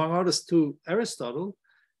 among others, to Aristotle,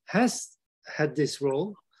 has had this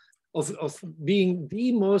role of being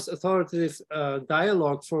the most authoritative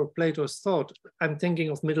dialogue for Plato's thought. I'm thinking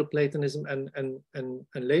of Middle Platonism and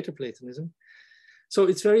later Platonism. So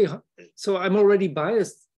it's very, so I'm already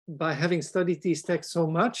biased by having studied these texts so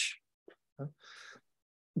much.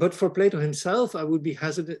 But for Plato himself, I would be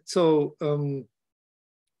hesitant. So,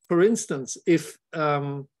 for instance, if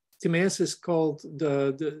Timaeus is called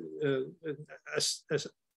has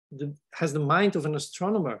the mind of an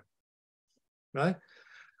astronomer, right?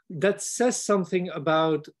 That says something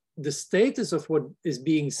about the status of what is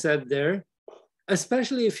being said there,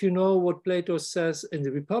 especially if you know what Plato says in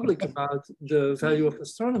the Republic about the value of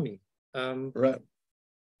astronomy. Right.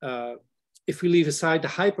 If we leave aside the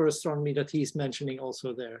hyperastronomy that he's mentioning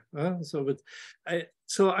also there.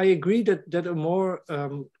 So I agree that a more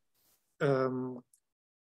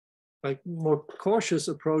more cautious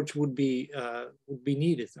approach would be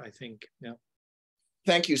needed, I think. Yeah.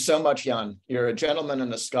 Thank you so much, Jan. You're a gentleman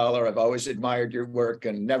and a scholar. I've always admired your work,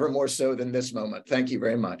 and never more so than this moment. Thank you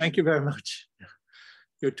very much. Thank you very much.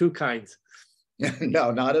 You're too kind. No,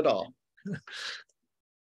 not at all.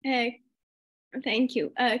 Thank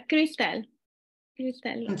you. Christelle.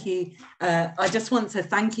 Thank you. I just want to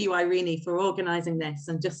thank you, Irene, for organising this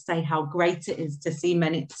and just say how great it is to see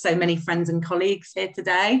so many friends and colleagues here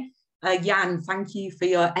today. Jan, thank you for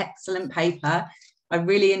your excellent paper. I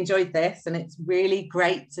really enjoyed this, and it's really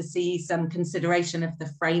great to see some consideration of the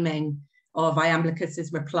framing of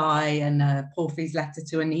Iamblichus's reply and Porphyry's letter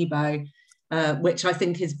to Anibo, which I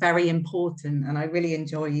think is very important, and I really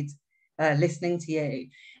enjoyed listening to you.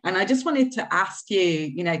 And I just wanted to ask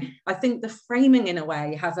you, I think the framing in a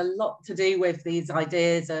way has a lot to do with these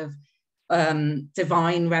ideas of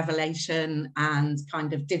divine revelation and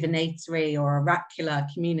kind of divinatory or oracular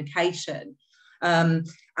communication. And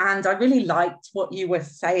I really liked what you were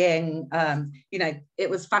saying. It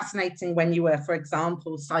was fascinating when you were, for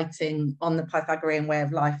example, citing On the Pythagorean Way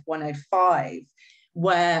of Life 105,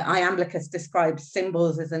 where Iamblichus describes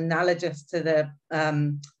symbols as analogous to the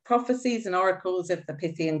prophecies and oracles of the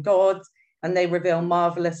Pythian gods, and they reveal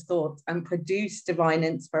marvelous thoughts and produce divine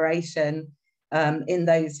inspiration in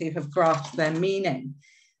those who have grasped their meaning.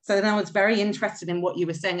 So then I was very interested in what you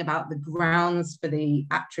were saying about the grounds for the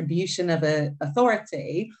attribution of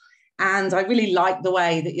authority. And I really like the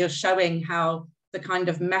way that you're showing how the kind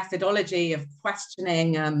of methodology of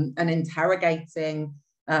questioning and interrogating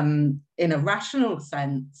in a rational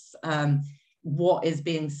sense what is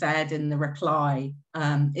being said in the reply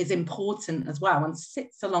is important as well, and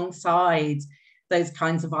sits alongside those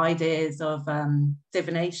kinds of ideas of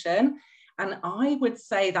divination. And I would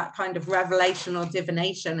say that kind of revelation or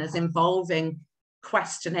divination as involving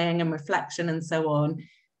questioning and reflection and so on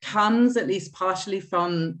comes at least partially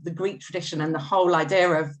from the Greek tradition and the whole idea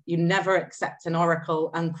of you never accept an oracle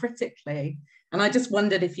uncritically. And I just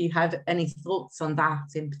wondered if you had any thoughts on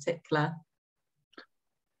that in particular.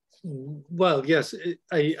 Well, yes,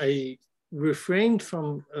 I refrained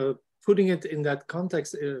from putting it in that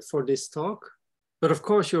context for this talk, but of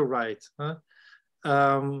course you're right. Huh?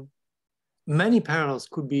 Many parallels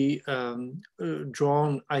could be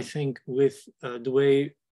drawn, I think, with the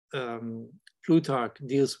way Plutarch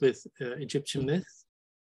deals with Egyptian myths.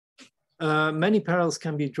 Many parallels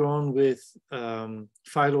can be drawn with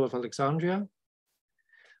Philo of Alexandria,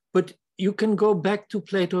 but you can go back to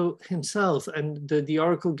Plato himself and the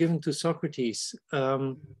oracle given to Socrates.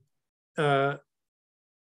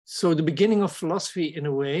 So the beginning of philosophy, in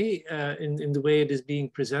a way, in the way it is being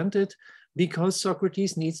presented, because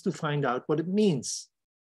Socrates needs to find out what it means.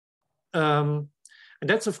 And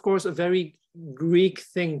that's, of course, a very Greek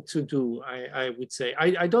thing to do, I would say.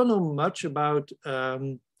 I don't know much about,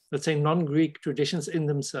 let's say, non-Greek traditions in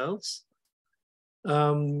themselves.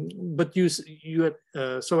 But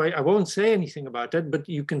so I won't say anything about that, but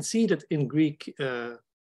you can see that in Greek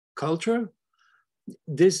culture,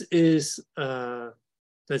 this is,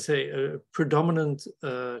 let's say, a predominant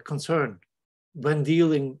concern when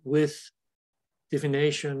dealing with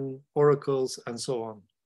divination, oracles, and so on.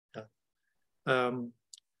 Yeah.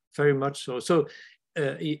 Very much so. So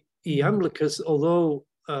Iamblichus, although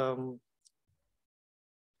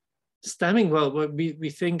stemming, well, we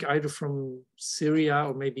think either from Syria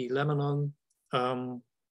or maybe Lebanon,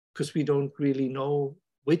 because we don't really know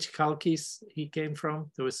which Chalkis he came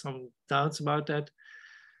from. There was some doubts about that.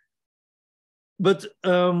 But,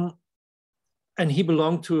 and he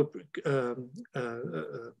belonged to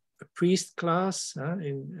a priest class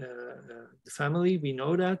in the family, we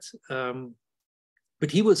know that.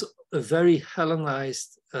 But he was a very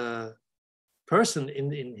Hellenized person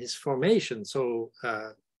in his formation. So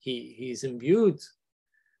he's imbued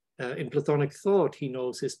in Platonic thought. He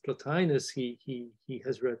knows his Plotinus. He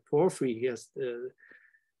has read Porphyry. He has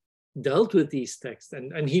dealt with these texts,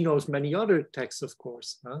 and he knows many other texts, of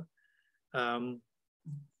course. Huh?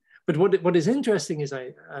 But what is interesting is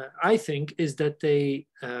I think is that they,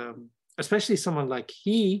 especially someone like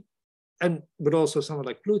he, but also someone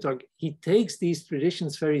like Plutarch, he takes these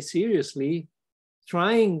traditions very seriously,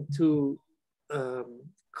 trying to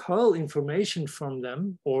cull information from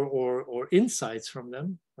them or insights from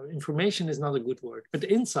them. Information is not a good word, but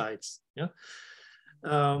insights. Yeah.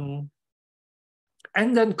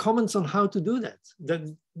 And then comments on how to do that.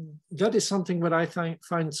 That is something that I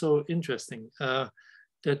find so interesting.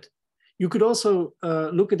 That you could also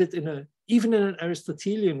look at it even in an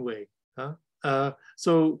Aristotelian way.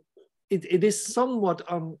 So it is somewhat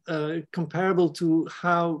comparable to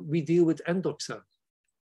how we deal with endoxa.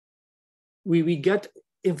 We get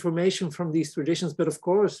information from these traditions, but of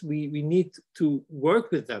course we need to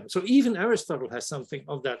work with them. So even Aristotle has something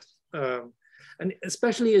of that. And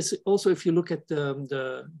especially also if you look at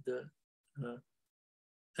the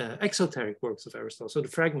exoteric works of Aristotle, so the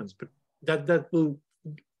fragments, but that will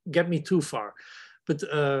get me too far. But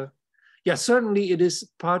yeah, certainly it is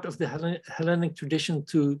part of the Hellenic tradition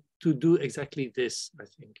to do exactly this, I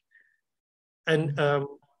think. And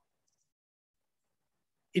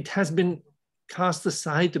it has been cast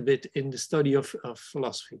aside a bit in the study of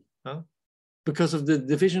philosophy, because of the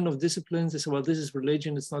division of disciplines. They say, well, this is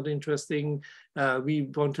religion, it's not interesting. We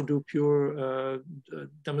want to do pure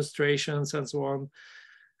demonstrations and so on.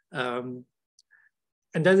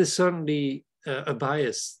 And that is certainly a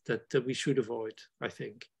bias that we should avoid, I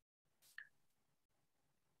think.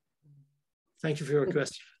 Thank you for your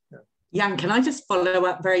question. Jan, can I just follow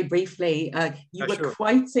up very briefly? You were sure.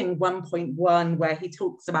 quoting 1.1 where he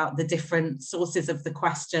talks about the different sources of the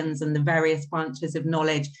questions and the various branches of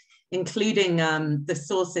knowledge, including the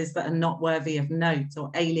sources that are not worthy of note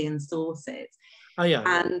or alien sources. Oh, yeah.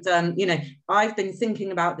 And, you know, I've been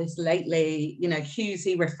thinking about this lately, you know, who's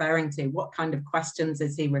he referring to? What kind of questions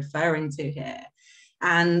is he referring to here?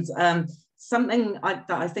 And something that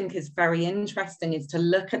I think is very interesting is to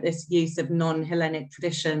look at this use of non-Hellenic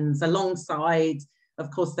traditions alongside, of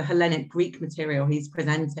course, the Hellenic Greek material he's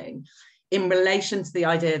presenting, in relation to the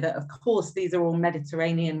idea that, of course, these are all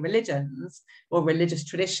Mediterranean religions or religious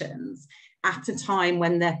traditions at a time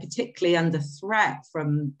when they're particularly under threat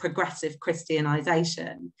from progressive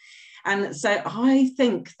Christianization. And so I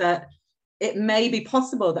think that it may be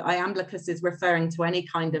possible that Iamblichus is referring to any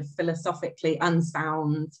kind of philosophically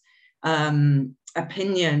unsound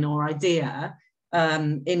opinion or idea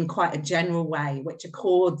in quite a general way, which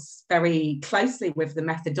accords very closely with the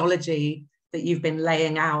methodology that you've been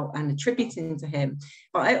laying out and attributing to him.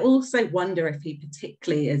 But I also wonder if he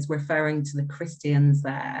particularly is referring to the Christians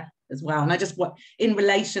there as well. And I just want, in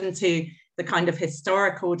relation to the kind of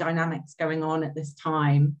historical dynamics going on at this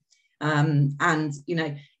time. And, you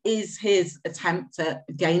know, is his attempt at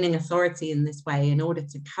gaining authority in this way in order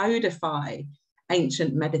to codify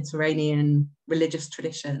ancient Mediterranean religious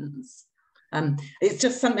traditions? It's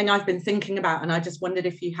just something I've been thinking about, and I just wondered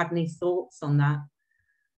if you had any thoughts on that.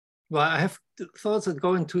 Well, I have thoughts that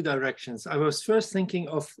go in two directions. I was first thinking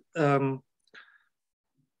of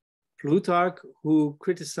Plutarch, who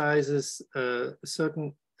criticizes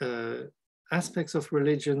certain aspects of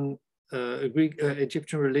religion, Greek,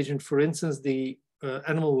 Egyptian religion, for instance, the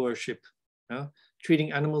animal worship,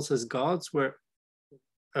 treating animals as gods, where,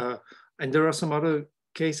 and there are some other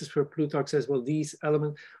cases where Plutarch says, well, these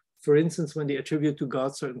elements, for instance, when they attribute to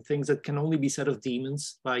God certain things that can only be said of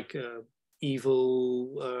demons, like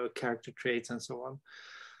evil character traits and so on.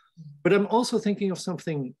 But I'm also thinking of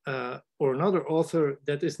something or another author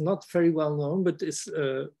that is not very well known, but is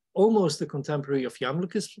almost a contemporary of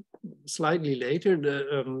Iamblichus, slightly later,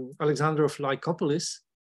 the Alexander of Lycopolis,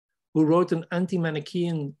 who wrote an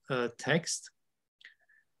anti-Manichaean text,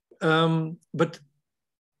 but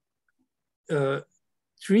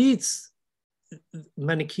treats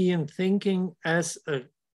Manichaean thinking as a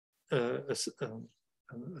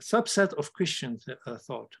subset of Christian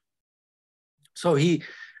thought. So he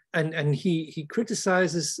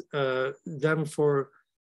criticizes them for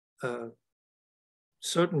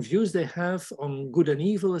certain views they have on good and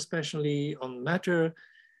evil, especially on matter,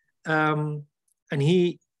 and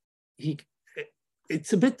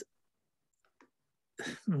it's a bit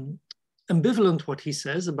ambivalent what he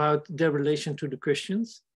says about their relation to the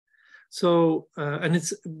Christians. So, and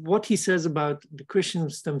it's what he says about the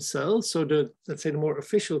Christians themselves. So let's say the more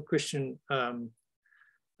official Christian,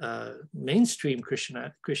 mainstream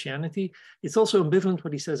Christianity, it's also ambivalent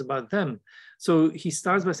what he says about them. So he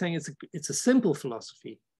starts by saying it's a simple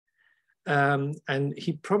philosophy. And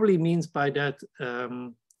he probably means by that,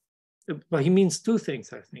 well, he means two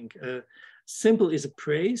things, I think. Simple is a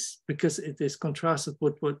praise because it is contrasted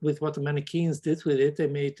with what the Manichaeans did with it. They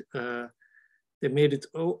made it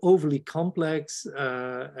overly complex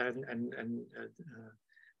and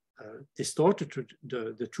distorted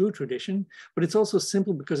the true tradition, but it's also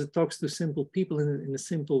simple because it talks to simple people in a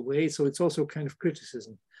simple way. So it's also kind of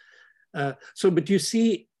criticism. But you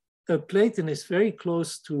see, Platon is very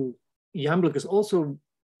close to Iamblichus, also,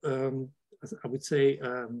 I would say,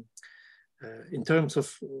 in terms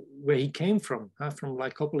of where he came from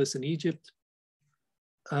Lycopolis in Egypt.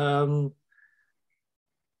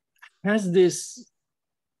 Has this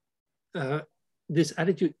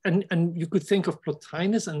attitude, and you could think of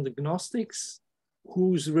Plotinus and the Gnostics,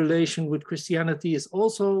 whose relation with Christianity is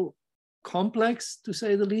also complex, to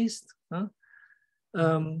say the least.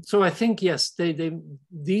 So I think, yes,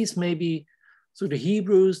 these may be, so the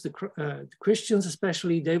Hebrews, the Christians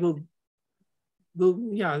especially, they will,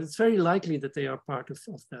 yeah, it's very likely that they are part of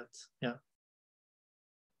that, yeah.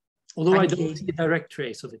 Although I don't see a direct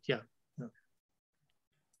trace of it, yeah.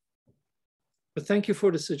 But thank you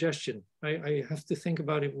for the suggestion. I have to think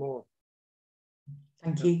about it more.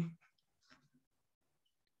 Thank you.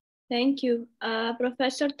 Thank you.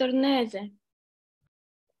 Professor Tornese.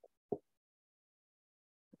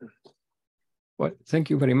 Well, thank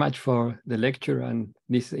you very much for the lecture and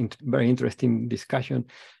this very interesting discussion.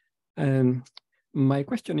 My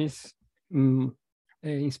question is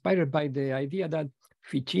inspired by the idea that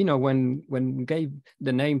Ficino, when gave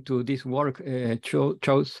the name to this work,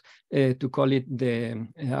 chose to call it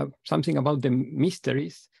something about the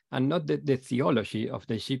mysteries and not the theology of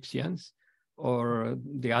the Egyptians or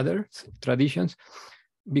the other traditions,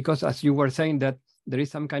 because as you were saying that there is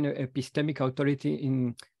some kind of epistemic authority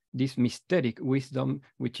in this mysteric wisdom,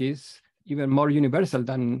 which is even more universal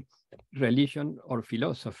than religion or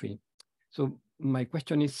philosophy. So my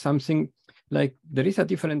question is something like, there is a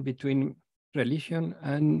difference between religion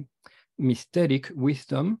and mysteric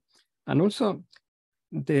wisdom, and also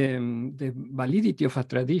the validity of a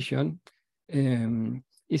tradition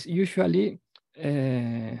is usually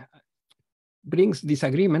brings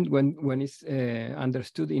disagreement when it's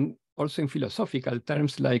understood also in philosophical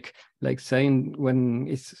terms, like saying, when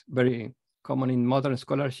it's very common in modern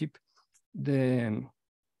scholarship, the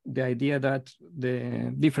idea that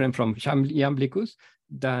different from Iamblichus,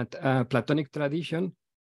 that Platonic tradition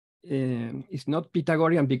is not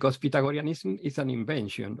Pythagorean because Pythagoreanism is an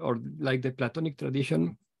invention, or like the Platonic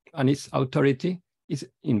tradition and its authority is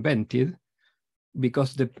invented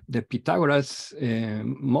because the Pythagoras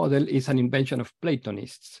model is an invention of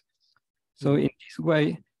Platonists. So in this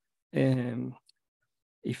way,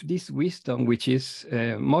 if this wisdom, which is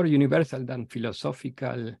more universal than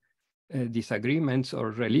philosophical disagreements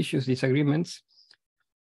or religious disagreements,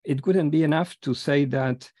 it wouldn't be enough to say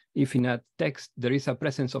that if in a text there is a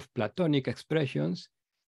presence of Platonic expressions,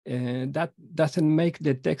 that doesn't make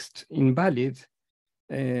the text invalid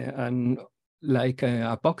and like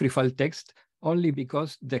apocryphal text, only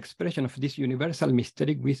because the expression of this universal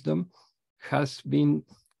mysteric wisdom has been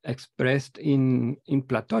expressed in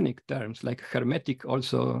Platonic terms, like Hermetic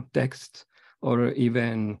also texts, or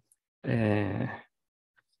even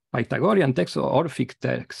Pythagorean text or Orphic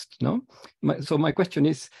text. No, so my question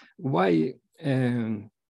is why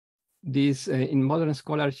this in modern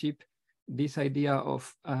scholarship, this idea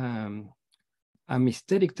of a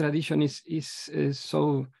mysteric tradition is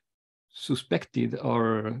so suspected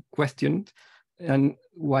or questioned, and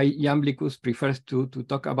why Iamblichus prefers to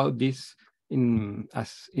talk about this in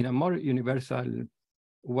a more universal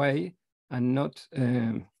way, and not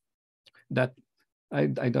that I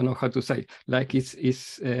don't know how to say, like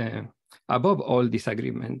it's above all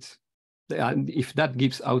disagreements, and if that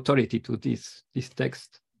gives authority to this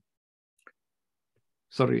text.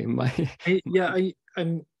 Sorry, I'm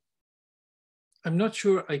not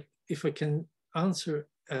sure if I can answer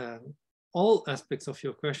all aspects of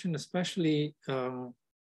your question, especially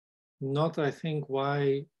not, I think,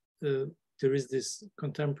 why there is this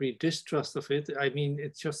contemporary distrust of it. I mean,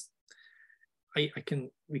 it's just, we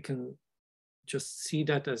can just see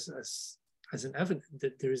that as an evidence,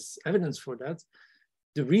 that there is evidence for that.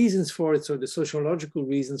 The reasons for it, so the sociological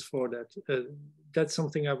reasons for that, that's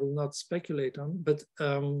something I will not speculate on. But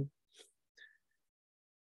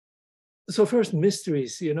so first,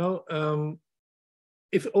 mysteries, you know,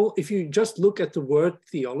 if you just look at the word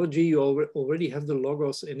theology, you already have the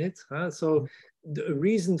logos in it. So the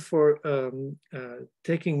reason for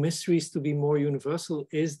taking mysteries to be more universal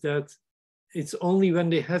is that it's only when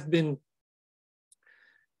they have been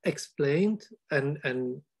explained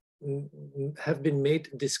and have been made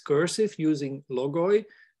discursive using logoi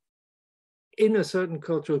in a certain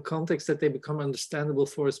cultural context that they become understandable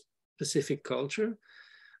for a specific culture.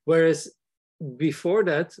 Whereas before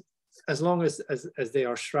that, as long as they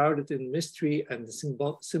are shrouded in mystery and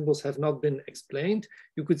the symbols have not been explained,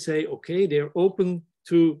 you could say, okay, they're open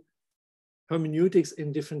to hermeneutics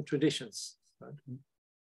in different traditions. Right?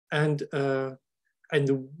 And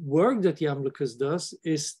the work that Iamblichus does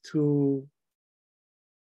is to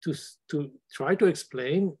try to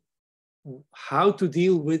explain how to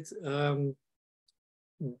deal with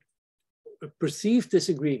perceived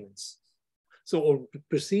disagreements. So, or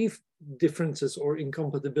perceived differences or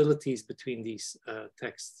incompatibilities between these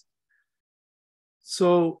texts.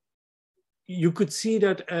 So you could see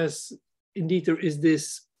that as indeed there is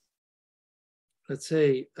this, let's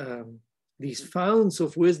say, these founts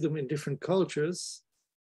of wisdom in different cultures,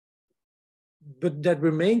 but that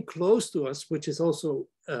remain close to us, which is also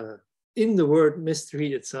in the word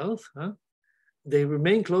mystery itself. They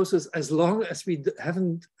remain close to us as long as we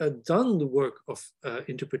haven't done the work of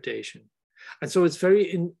interpretation. And so it's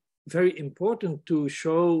very important to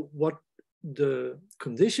show what the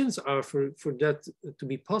conditions are for that to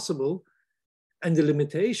be possible, and the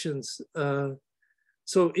limitations.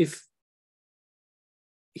 So if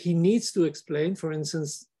he needs to explain, for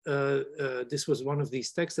instance, this was one of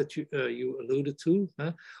these texts that you alluded to,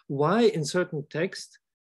 why in certain texts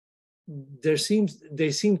they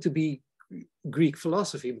seem to be Greek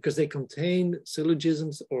philosophy, because they contain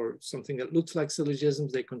syllogisms or something that looks like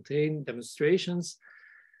syllogisms, they contain demonstrations.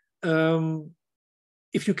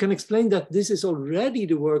 If you can explain that this is already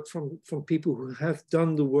the work from people who have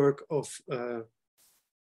done the work of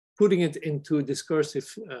putting it into discursive,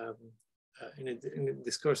 in a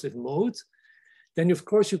discursive mode, then of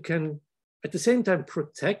course you can at the same time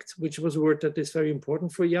protect, which was a word that is very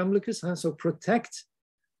important for Iamblichus, so protect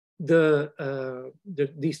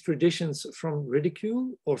these traditions from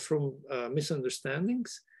ridicule or from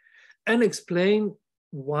misunderstandings, and explain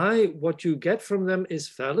why what you get from them is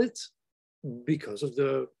valid because of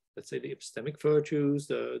the, let's say, the epistemic virtues,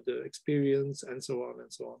 the experience, and so on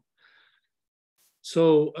and so on.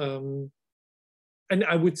 So, and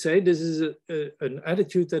I would say this is an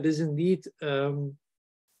attitude that is indeed,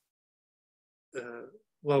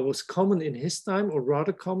 well, was common in his time, or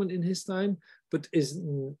rather common in his time, but is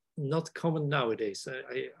not common nowadays.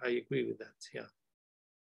 I agree with that, yeah.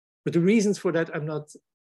 But the reasons for that, I'm not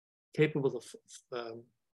capable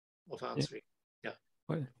of answering. Yeah.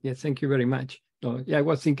 Well, yeah, thank you very much. Yeah, I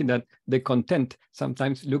was thinking that the content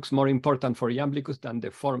sometimes looks more important for Iamblichus than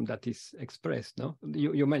the form that is expressed. No,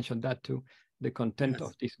 you mentioned that too, the content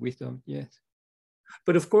of this wisdom. Yes.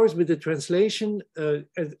 But of course, with the translation,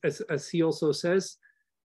 as he also says,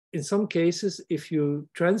 in some cases, if you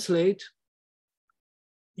translate,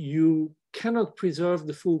 you cannot preserve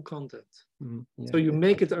the full content. So you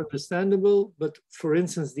make it understandable, but for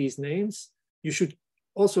instance, these names, you should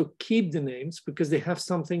also keep the names because they have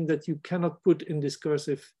something that you cannot put in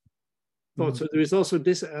discursive thought. So there is also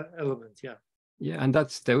this element, yeah. Yeah, and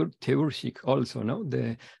that's theurgic also, no?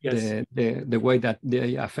 Yes. The way that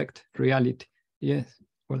they affect reality. Yes.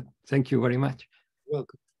 Well, thank you very much.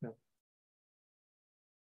 Welcome. Yeah.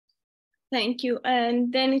 Thank you.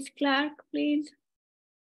 And Dennis Clark, please.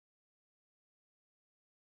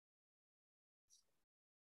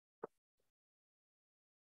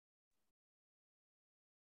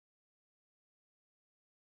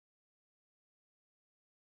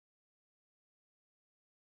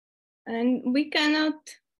 And we cannot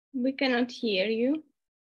hear you.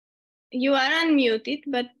 You are unmuted,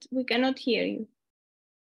 but we cannot hear you.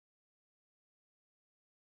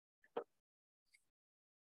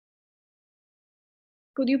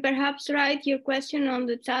 Could you perhaps write your question on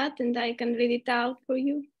the chat and I can read it out for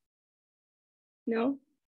you? No?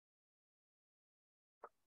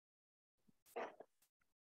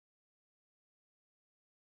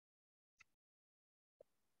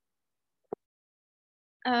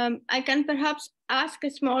 I can perhaps ask a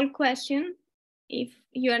small question if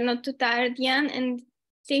you are not too tired, Jan, and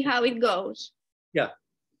see how it goes. Yeah,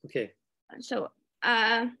 okay. So,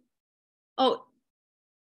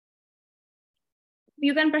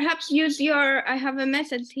 you can perhaps use your, I have a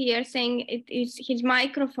message here saying it is his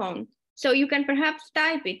microphone. So you can perhaps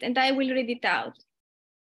type it and I will read it out.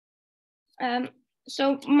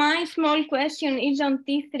 So my small question is on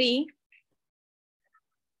T3.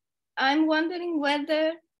 I'm wondering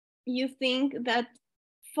whether you think that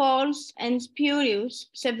false and spurious,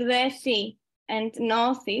 pseudesi and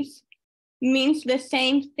gnosis, means the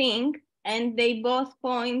same thing, and they both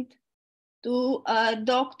point to a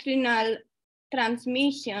doctrinal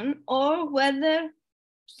transmission, or whether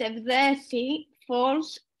pseudesi,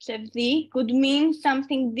 false, pseudesi, could mean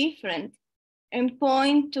something different and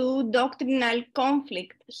point to doctrinal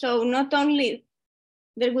conflict. So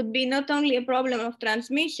there would be not only a problem of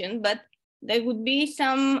transmission, but there would be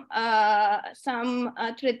some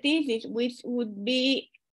treatises which would be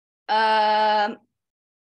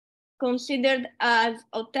considered as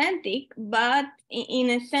authentic, but in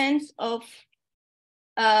a sense of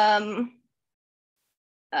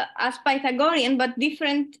as Pythagorean, but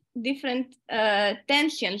different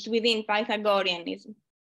tensions within Pythagoreanism.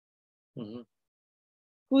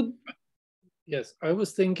 Yes, I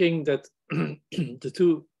was thinking that the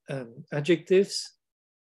two adjectives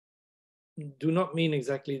do not mean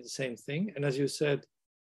exactly the same thing. And as you said,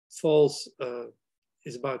 false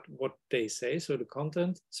is about what they say, so the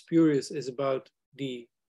content. Spurious is about the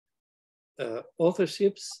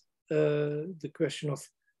authorships, the question of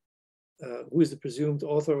who is the presumed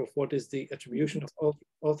author, of what is the attribution of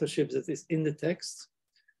authorship that is in the text.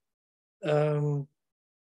 But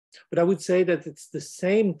I would say that it's the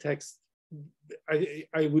same text.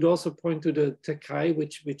 I would also point to the tekai,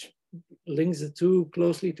 which links the two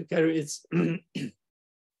closely together. It's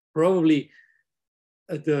probably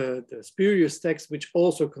the spurious text, which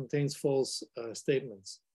also contains false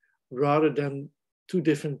statements, rather than two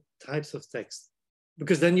different types of text.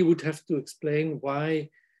 Because then you would have to explain why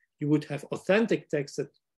you would have authentic texts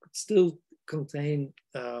that could still contain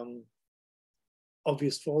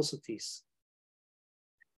obvious falsities.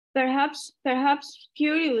 Perhaps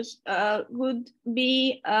spurious would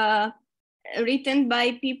be written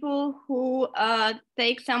by people who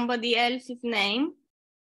take somebody else's name.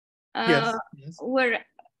 Yes.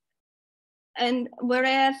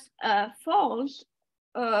 Whereas false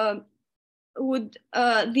would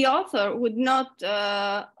the author would not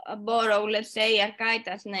borrow, let's say,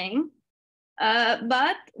 Archaita's name,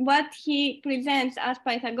 but what he presents as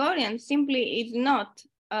Pythagorean simply is not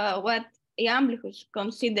what Iamblichus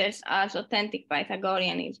considers as authentic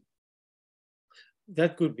Pythagoreanism.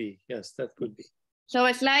 That could be, yes, that could be. So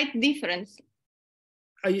a slight difference.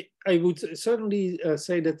 I would certainly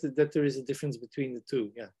say that there is a difference between the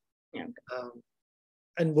two, yeah. Okay.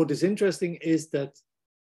 And what is interesting is that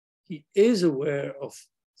he is aware of,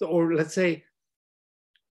 or let's say,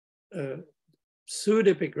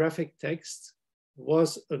 pseudepigraphic text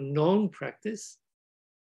was a known practice,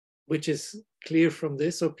 which is clear from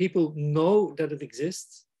this. So people know that it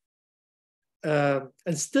exists. And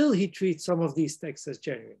still he treats some of these texts as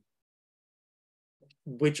genuine,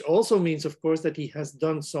 which also means, of course, that he has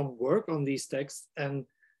done some work on these texts and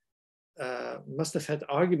must have had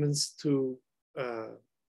arguments to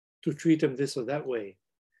treat them this or that way.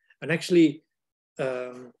 And actually,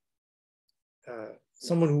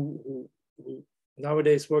 someone who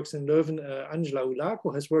nowadays works in Leuven, Angela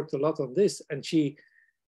Ulako, has worked a lot on this, and she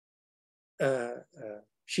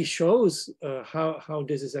she shows how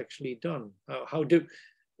this is actually done,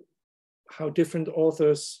 how different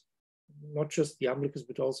authors, not just the Iamblichus,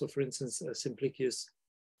 but also, for instance, Simplicius,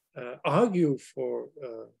 argue for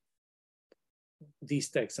these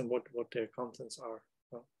texts and what their contents are.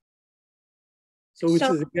 So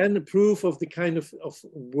it's again a proof of the kind of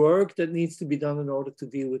work that needs to be done in order to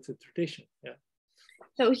deal with the tradition. Yeah.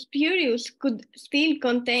 So spurious could still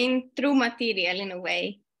contain true material in a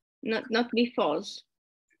way, not be false.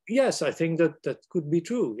 Yes, I think that could be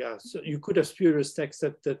true. Yeah, so you could have spurious texts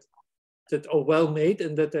that are well made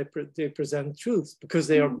and that they present truths because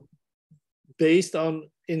they are based on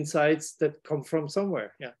insights that come from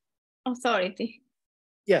somewhere. Yeah. Authority.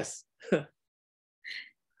 Yes.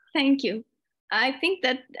 Thank you. I think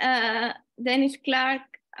that Dennis Clark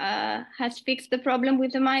has fixed the problem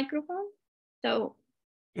with the microphone. So.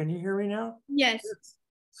 Can you hear me now? Yes.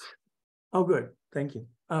 Oh, good. Thank you.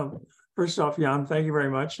 First off, Jan, thank you very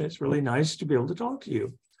much. It's really nice to be able to talk to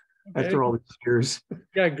you after all these years.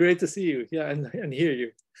 Yeah, great to see you. Yeah, and hear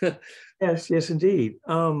you. Yes, indeed.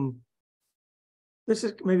 This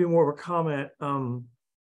is maybe more of a comment.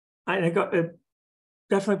 It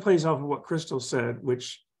definitely plays off of what Crystal said,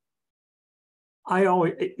 which I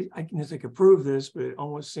can think of prove this, but it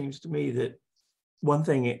almost seems to me that one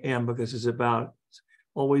thing Iamblichus is about,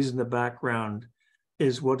 always in the background,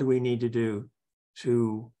 is what do we need to do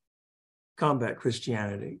to combat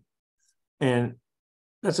Christianity? And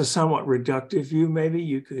that's a somewhat reductive view. Maybe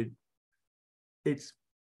you could,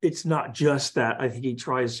 it's not just that. I think he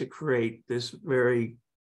tries to create this very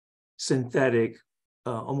synthetic,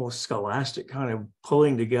 almost scholastic kind of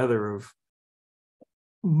pulling together of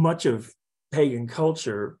much of pagan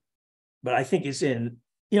culture, but I think it's in,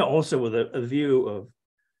 also with a view of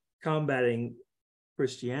combating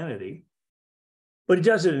Christianity. But he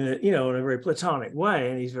does it in a very Platonic way,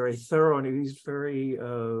 and he's very thorough and he's very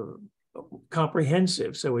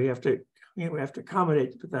comprehensive. So we have to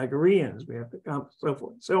accommodate the Pythagoreans, we have to so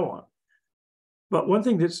forth and so on. But one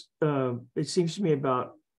thing that's it seems to me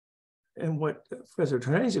about, and what Professor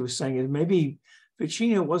Tornesi was saying, is maybe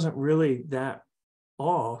Ficino wasn't really that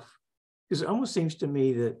off, because it almost seems to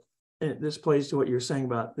me that, and this plays to what you're saying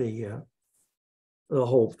about the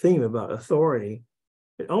whole theme about authority.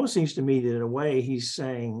 It almost seems to me that in a way he's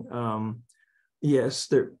saying, yes,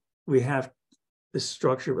 that we have this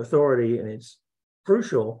structure of authority and it's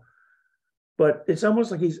crucial, but it's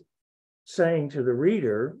almost like he's saying to the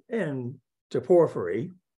reader and to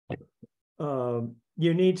Porphyry,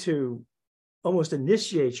 you need to almost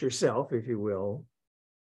initiate yourself, if you will,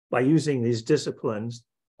 by using these disciplines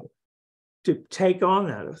to take on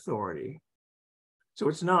that authority. So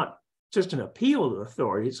it's not just an appeal to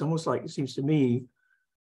authority. It's almost like, it seems to me,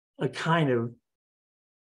 a kind of,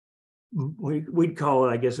 we'd call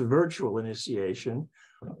it, I guess, a virtual initiation.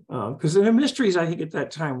 Because the mysteries, I think, at that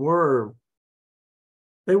time were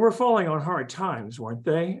falling on hard times, weren't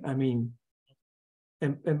they? I mean,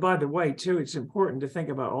 and by the way, too, it's important to think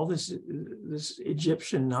about all this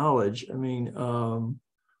Egyptian knowledge. I mean,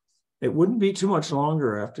 it wouldn't be too much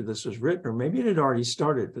longer after this was written, or maybe it had already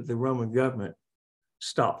started, that the Roman government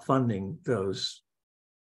stopped funding those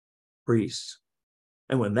priests.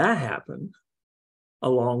 And when that happened,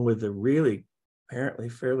 along with the really apparently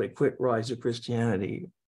fairly quick rise of Christianity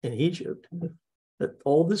in Egypt, that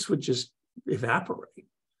all this would just evaporate.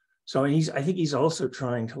 So I think he's also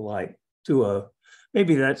trying to do a,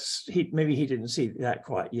 maybe he didn't see that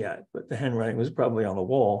quite yet, but the handwriting was probably on the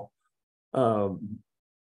wall.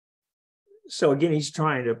 So again, he's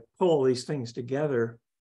trying to pull all these things together,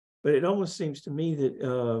 but it almost seems to me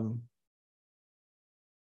that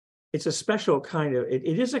it's a special kind of, it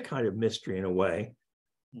is a kind of mystery in a way.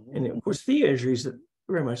 Mm-hmm. And of course, theology is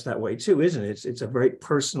very much that way too, isn't it? It's a very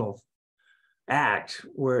personal act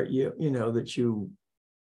where that you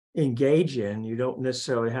engage in. You don't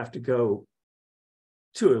necessarily have to go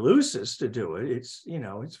to Eleusis to do it. It's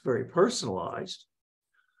very personalized.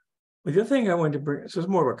 But the other thing I wanted to bring, so it's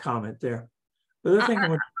more of a comment there. The other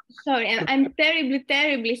thing sorry, I'm terribly,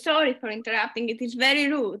 terribly sorry for interrupting. It is very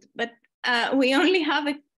rude, but we only have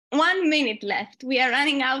 1 minute left. We are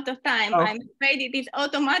running out of time. I'm afraid it is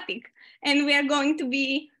automatic, and we are going to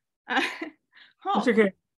be It's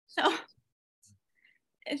okay.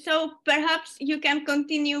 So perhaps you can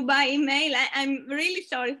continue by email. I'm really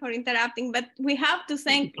sorry for interrupting, but we have to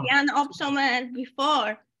thank Jan Opsomer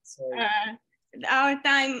before our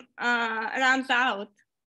time runs out.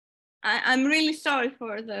 I'm really sorry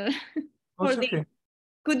for the. Okay.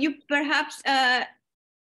 Could you perhaps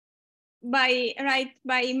write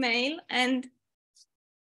by email and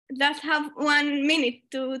just have 1 minute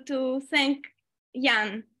to thank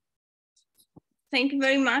Jan? thank you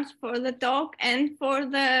very much for the talk and for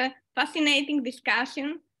the fascinating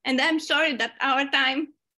discussion. And I'm sorry that our time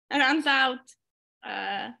runs out.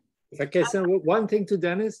 If I can say one thing to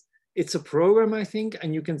Dennis, it's a program, I think,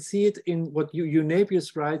 and you can see it in what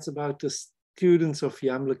Eunapius writes about the students of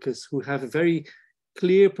Iamblichus who have a very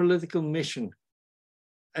clear political mission.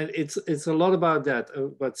 And it's a lot about that,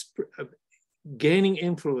 about gaining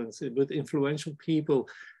influence with influential people.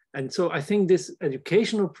 And so I think this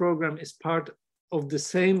educational program is part of the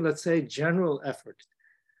same, let's say, general effort.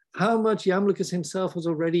 How much Iamblichus himself was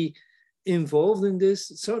already involved in this,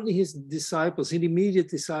 certainly his disciples, his immediate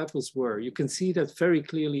disciples were. You can see that very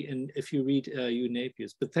clearly if you read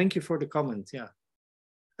Eunapius. But thank you for the comment, yeah.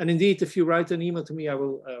 And indeed, if you write an email to me, I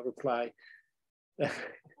will reply.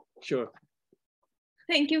 Sure.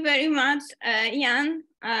 Thank you very much, Jan,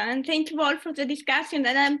 and thank you all for the discussion.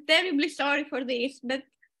 And I'm terribly sorry for this, but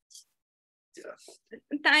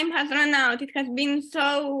time has run out. It has been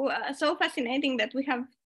so fascinating that we have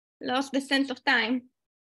lost the sense of time.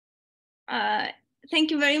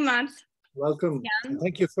 Thank you very much. Welcome.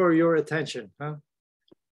 Thank you for your attention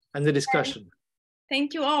and the discussion.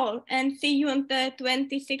 Thank you all, and see you on the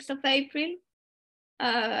 26th of April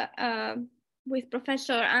with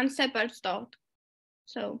Professor Anne Sepperstad.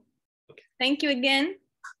 So, okay. Thank you again.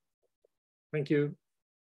 Thank you.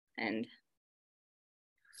 And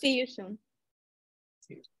see you soon.